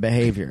all good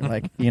behavior.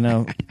 Like,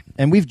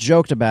 and we've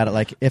joked about it.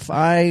 Like if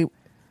Kevin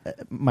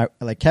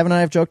and I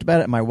have joked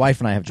about it, and my wife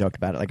and I have joked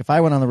about it. Like if I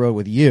went on the road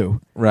with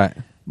you, Right.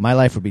 my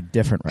life would be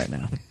different right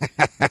now.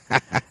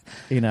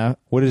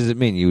 What does it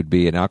mean? You would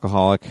be an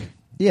alcoholic?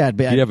 Yeah,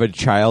 You'd have a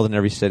child in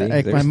every city?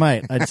 I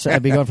might.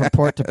 I'd be going from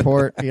port to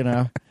port,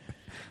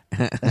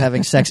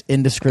 having sex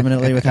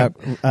indiscriminately without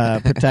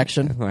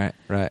protection.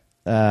 Right.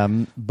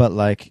 But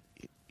like,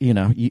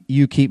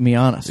 you keep me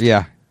honest.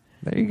 Yeah.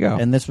 There you go.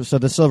 And so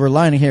the silver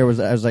lining here was,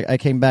 I was like, I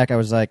came back, I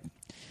was like,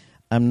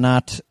 I'm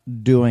not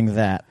doing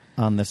that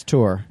on this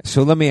tour.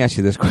 So let me ask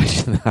you this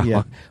question now.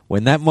 Yeah.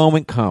 When that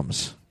moment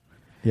comes,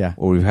 Yeah.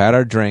 where we've had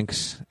our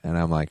drinks, and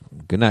I'm like,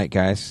 good night,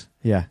 guys.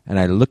 Yeah. And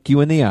I look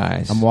you in the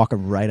eyes. I'm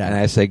walking right out. And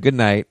I say, good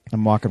night.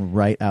 I'm walking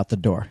right out the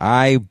door.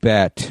 I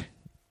bet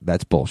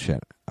that's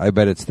bullshit. I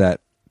bet it's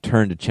that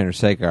turn to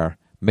Chandrasekhar,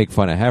 make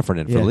fun of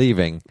Heffernan for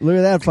leaving, Look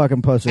at that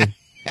fucking pussy.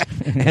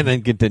 and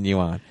then continue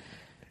on.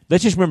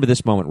 Let's just remember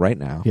this moment right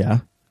now. Yeah.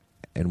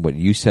 And what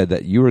you said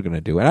that you were going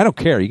to do. And I don't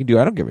care. You can do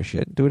it. I don't give a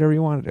shit. Do whatever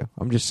you want to do.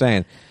 I'm just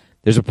saying,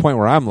 there's a point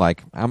where I'm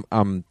like,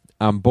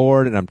 I'm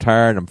bored and I'm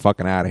tired and I'm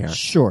fucking out of here.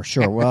 Sure.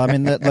 Well, I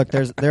mean, look,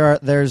 there's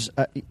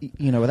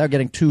without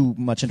getting too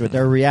much into it,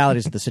 there are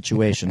realities of the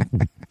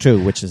situation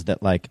too, which is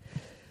that like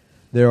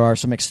there are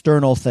some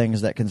external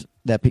things that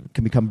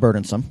can become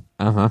burdensome.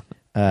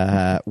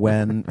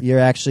 When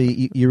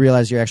you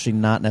realize you're actually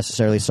not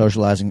necessarily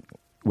socializing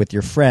with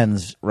your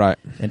friends. Right.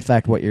 In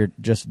fact, what you're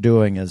just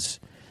doing is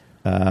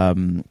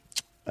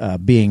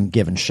being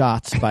given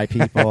shots by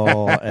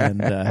people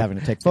and having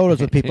to take photos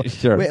with people.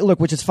 Sure. Look,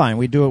 which is fine.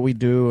 We do what we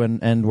do,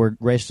 and we're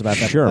gracious about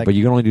that. Sure, like, but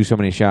you can only do so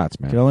many shots,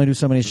 man. you can only do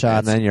so many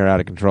shots. And then you're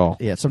out of control.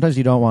 Yeah, sometimes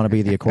you don't want to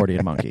be the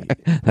accordion monkey.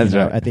 That's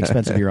right. At the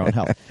expense of your own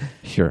health.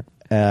 Sure.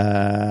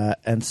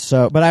 And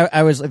so, but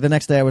I was the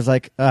next day. I was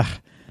like, ugh.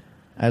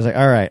 I was like,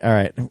 all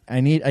right. I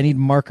need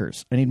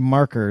markers.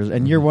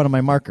 And you're one of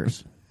my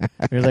markers.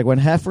 It was like when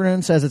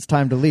Heffernan says it's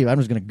time to leave, I'm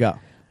just going to go.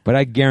 But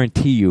I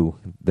guarantee you,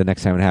 the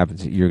next time it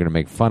happens, you're going to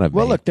make fun of me.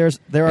 Well, look, there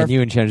are. And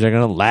you and Chandra are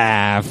going to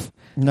laugh.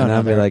 No, and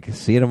I'll be they're- like,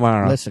 see you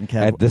tomorrow. Listen,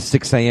 Kev. At the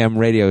 6 a.m.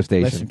 radio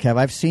station. Listen, Kev,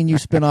 I've seen you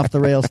spin off the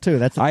rails too.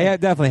 That's the I thing.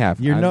 definitely have.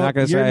 You're I'm not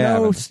going to say I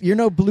haven't. you're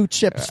no blue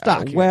chip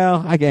stock.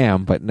 Well, I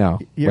am, but no.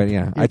 You're- But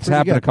yeah, you're it's pretty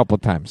happened good. a couple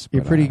of times.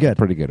 You're but, pretty good.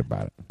 Pretty good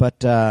about it.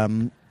 But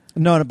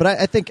no. But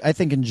I think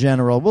in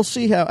general, we'll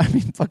see how. I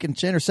mean, fucking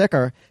Chandler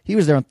Sekar, he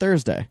was there on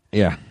Thursday,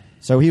 Yeah.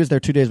 so he was there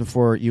 2 days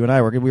before you and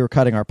I were. We were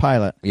cutting our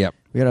pilot. Yep.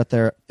 We got out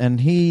there, and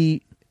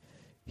he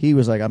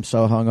was like, "I'm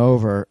so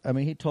hungover." I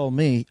mean, he told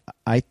me,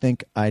 "I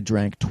think I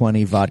drank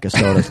 20 vodka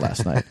sodas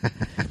last night."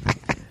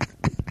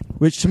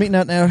 Which to me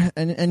now,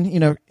 and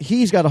you know,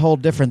 he's got a whole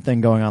different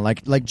thing going on.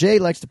 Like Jay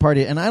likes to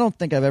party, and I don't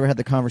think I've ever had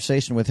the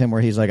conversation with him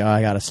where he's like, "Oh,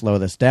 I got to slow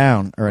this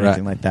down" or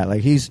anything like that.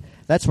 Like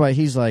that's why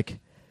he's like,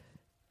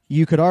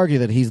 you could argue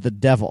that he's the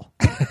devil,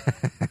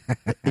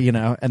 you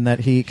know, and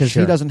that because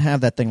Sure. he doesn't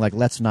have that thing like,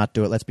 let's not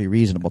do it, let's be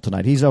reasonable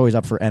tonight. He's always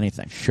up for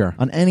anything. Sure.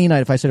 On any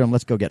night, if I say to him,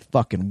 let's go get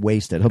fucking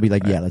wasted, he'll be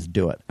like, yeah, let's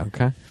do it.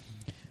 Okay.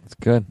 That's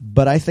good.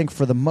 But I think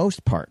for the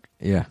most part,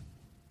 Yeah.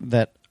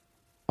 that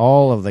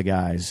all of the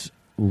guys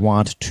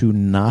want to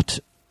not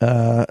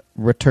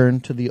return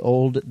to the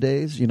old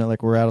days. You know,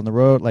 like we're out on the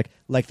road,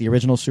 like the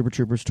original Super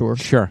Troopers tour.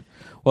 Sure.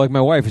 Well, like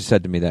my wife has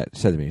said to me,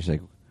 she's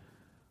like,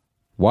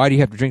 why do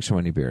you have to drink so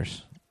many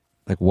beers?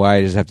 Like,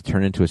 why does it have to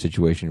turn into a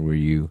situation where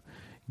you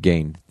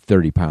gain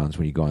 30 pounds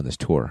when you go on this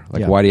tour?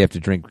 Like, Yeah. why do you have to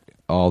drink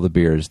all the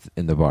beers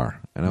in the bar?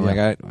 And I'm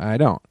Yeah. like, I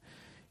don't.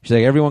 She's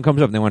like, everyone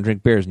comes up and they want to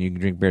drink beers, and you can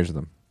drink beers with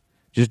them.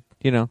 Just,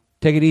 you know,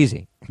 take it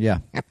easy. Yeah,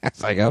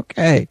 It's like,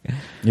 okay.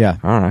 yeah,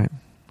 All right.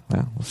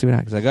 Well, we'll see what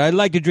happens. Like, I'd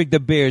like to drink the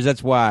beers,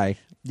 that's why.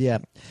 yeah.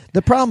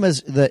 The problem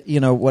is that, you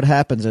know, what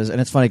happens is,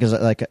 and it's funny because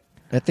like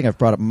I think I've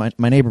brought up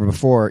my neighbor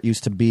before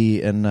used to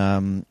be in.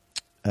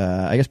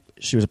 I guess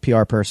she was a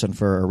PR person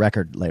for a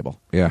record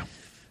label. Yeah.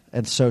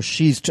 And so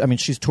she's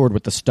toured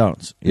with the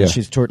Stones. Yeah.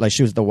 She's toured, like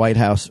she was at the White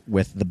House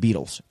with the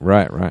Beatles.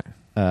 Right.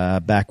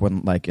 Back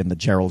when, like in the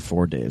Gerald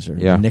Ford days or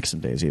Yeah. Nixon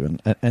days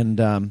even. And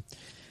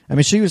I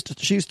mean, she used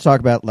to talk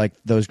about like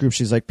those groups.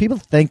 She's like, people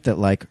think that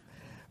like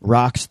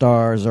rock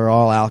stars are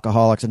all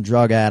alcoholics and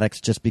drug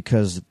addicts just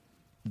because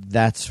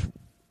that's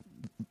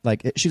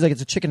like, she's like,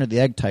 it's a chicken or the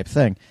egg type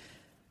thing.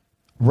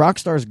 Rock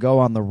stars go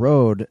on the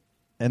road,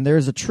 and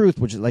there's a truth,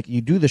 which is like you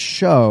do the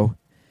show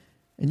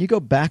and you go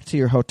back to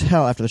your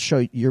hotel after the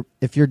show.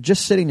 If you're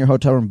just sitting in your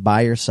hotel room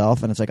by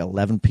yourself and it's like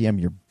 11 p.m.,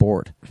 you're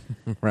bored.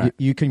 Right.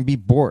 You can be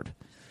bored.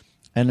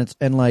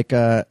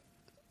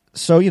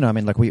 So, you know, I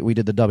mean, like we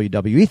did the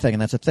WWE thing,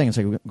 and that's the thing. It's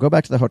like, we go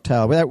back to the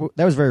hotel. That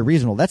was very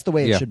reasonable. That's the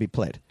way Yeah. it should be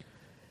played.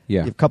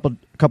 Yeah. You have a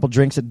couple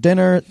drinks at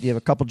dinner. You have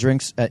a couple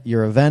drinks at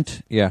your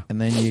event. Yeah. And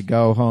then you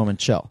go home and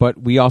chill.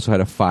 But we also had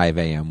a 5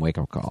 a.m.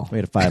 wake-up call. We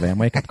had a 5 a.m.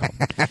 wake-up call.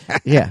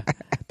 Yeah.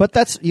 But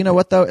that's, you know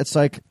what, though? It's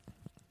like,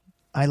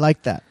 I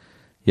like that.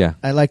 Yeah.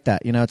 I like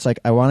that. You know, it's like,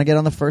 I want to get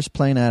on the first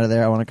plane out of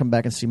there. I want to come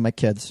back and see my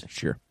kids.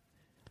 Sure.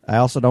 I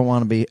also don't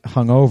want to be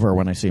hungover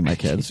when I see my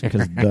kids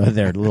because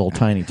they're little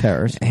tiny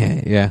terrors.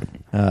 Yeah.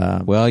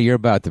 Well, you're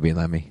about to be,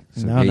 Lemmy.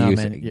 So No, get no,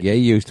 used man. to, get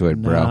used to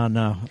it, bro.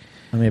 No.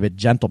 I'm a bit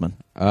gentleman.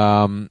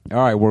 All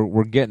right,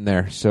 we're getting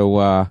there.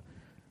 So,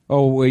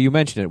 well, you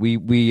mentioned it. We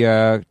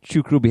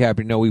Chew Crew be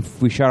happy to know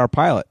we shot our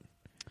pilot,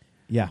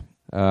 Yeah.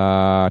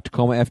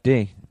 Tacoma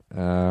FD,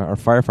 our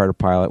firefighter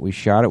pilot. We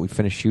shot it. We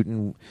finished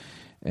shooting,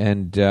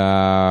 and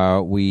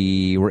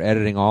we were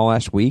editing all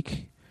last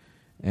week,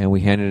 and we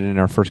handed in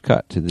our first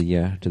cut to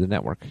the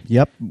network.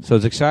 Yep. So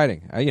it's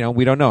exciting.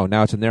 We don't know.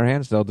 Now it's in their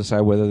hands. They'll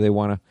decide whether they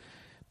want to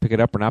pick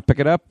it up or not pick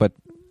it up. But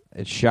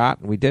it's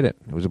shot, and we did it.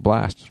 It was a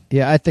blast.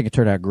 Yeah, I think it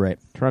turned out great.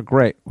 Turned out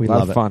great. We a lot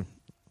love of it. fun.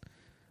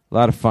 A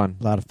lot of fun.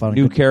 A lot of fun.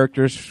 New Good-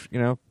 characters.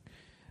 Worked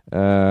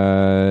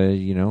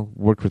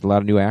with a lot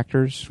of new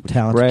actors. Which was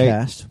talented great,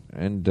 cast.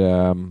 and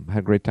had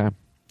a great time.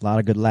 A lot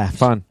of good laughs.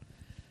 Fun.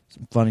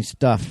 Some funny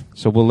stuff.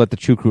 So we'll let the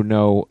Chew Crew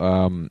know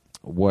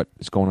what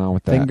is going on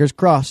with that. Fingers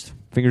crossed.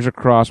 Fingers are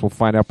crossed. We'll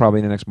find out probably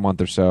in the next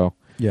month or so.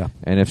 Yeah.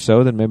 And if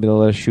so, then maybe they'll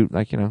let us shoot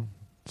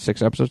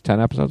 6 episodes,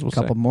 10 episodes. We'll A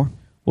couple see. more.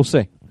 We'll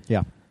see.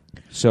 Yeah.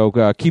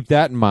 So keep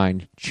that in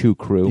mind, Chew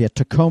Crew. Yeah,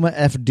 Tacoma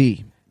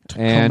FD.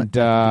 And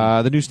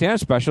the new stand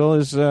special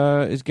is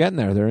getting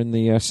there. They're in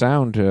the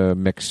sound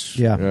mix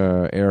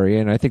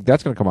area, and I think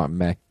that's going to come out in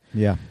May.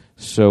 Yeah.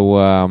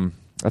 So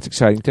that's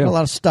exciting too. A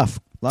lot of stuff.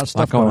 A lot of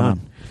stuff going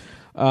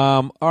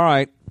on. All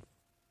right.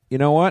 You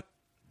know what?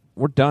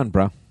 We're done,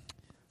 bro.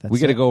 That's We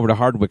got to it. go over to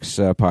Hardwick's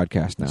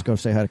podcast now. Let's go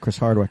say hi to Chris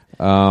Hardwick.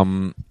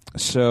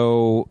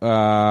 So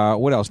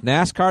what else?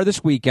 NASCAR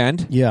this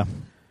weekend. Yeah.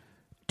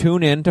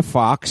 Tune in to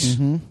Fox,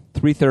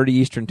 3:30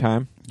 Eastern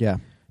Time, Yeah.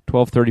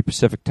 12:30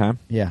 Pacific Time,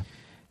 Yeah.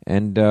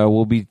 and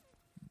we'll be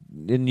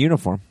in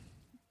uniform.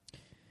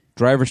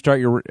 Drivers, start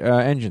your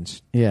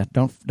engines. Yeah.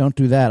 Don't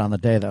do that on the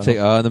day though. Say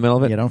in the middle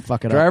of it. Yeah, don't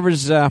fuck it up.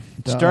 Drivers, start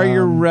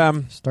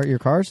your Start your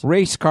cars?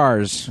 race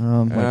cars.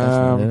 Wait, that's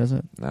not it, is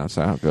it? No, that's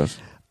not how it goes.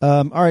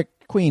 All right,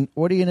 Queen,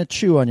 what are you going to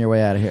chew on your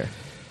way out of here?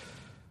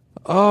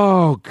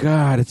 Oh,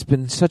 God, it's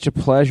been such a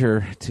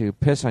pleasure to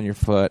piss on your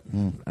foot.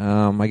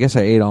 I guess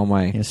I ate all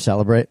my... You going to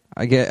celebrate?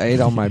 I ate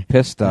all my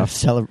piss stuff.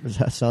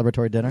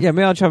 Celebratory dinner? Yeah,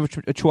 maybe I'll just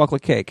have a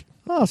chocolate cake.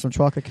 Oh, some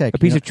chocolate cake. A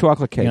piece of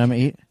chocolate cake. You know what I'm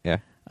going to eat? Yeah.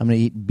 I'm going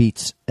to eat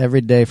beets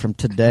every day from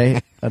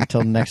today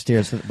until next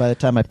year. So by the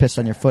time I piss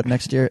on your foot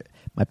next year,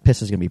 my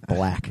piss is going to be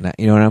black. Now,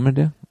 you know what I'm going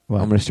to do?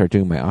 What? I'm going to start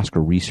doing my Oscar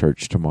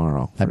research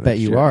tomorrow. I bet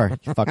you are,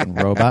 you fucking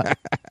robot.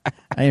 I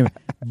didn't even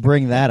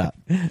bring that up.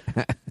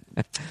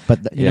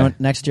 But you know what?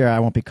 Next year I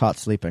won't be caught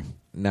sleeping.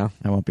 No,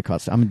 I won't be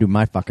caught. I'm going to do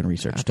my fucking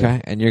research too.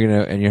 Okay, and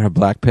you're gonna have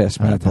black piss.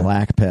 I'm going to have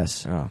black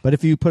piss. Oh. But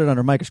if you put it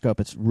under a microscope,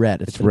 it's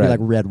red. It's red. Be like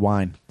red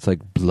wine. It's like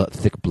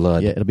thick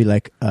blood. Yeah, it'll be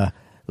like a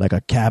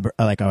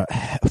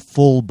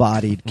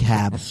full-bodied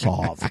cab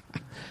sauv.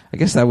 I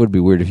guess that would be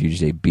weird if you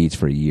just ate beets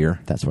for a year.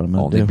 That's what I'm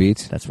going to do. Only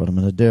beets? That's what I'm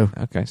going to do.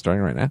 Okay,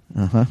 starting right now.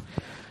 Uh-huh.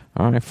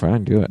 All right,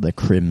 fine, do it. The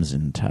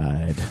Crimson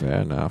Tide.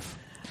 Fair enough.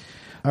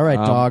 All right,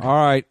 dog.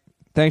 All right.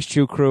 Thanks,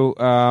 Chew Crew.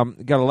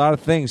 Got a lot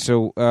of things,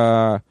 so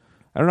I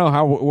don't know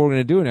how what we're going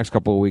to do in the next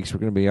couple of weeks.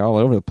 We're going to be all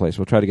over the place.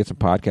 We'll try to get some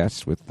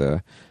podcasts with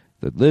the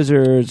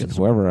Lizards and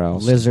whoever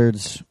else.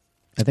 Lizards.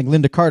 I think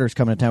Linda Carter's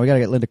coming to town. We got to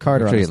get Linda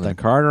Carter on this thing.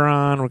 Linda Carter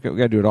on. We got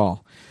to do it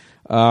all.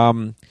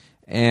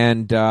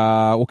 And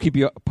we'll keep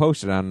you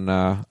posted on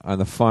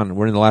the fun.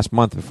 We're in the last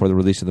month before the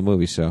release of the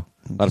movie, so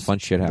a lot of fun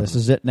shit happens.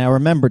 This is it. Now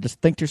remember,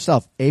 just think to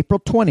yourself, April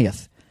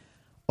 20th,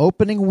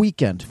 opening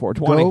weekend.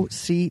 420. Go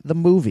see the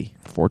movie.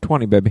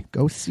 420, baby.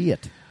 Go see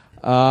it.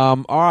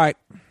 All right.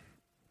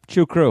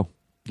 Chew Crew.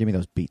 Give me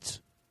those beats.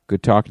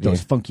 Good talking to you.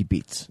 Those funky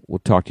beats. We'll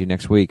talk to you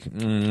next week.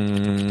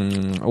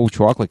 Oh,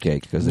 chocolate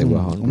cake, because they were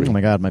hungry. Oh,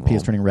 my God. My pee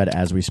is turning red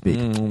as we speak.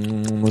 It's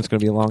going to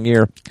be a long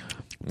year.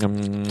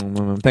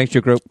 Thanks,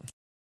 Chew Crew.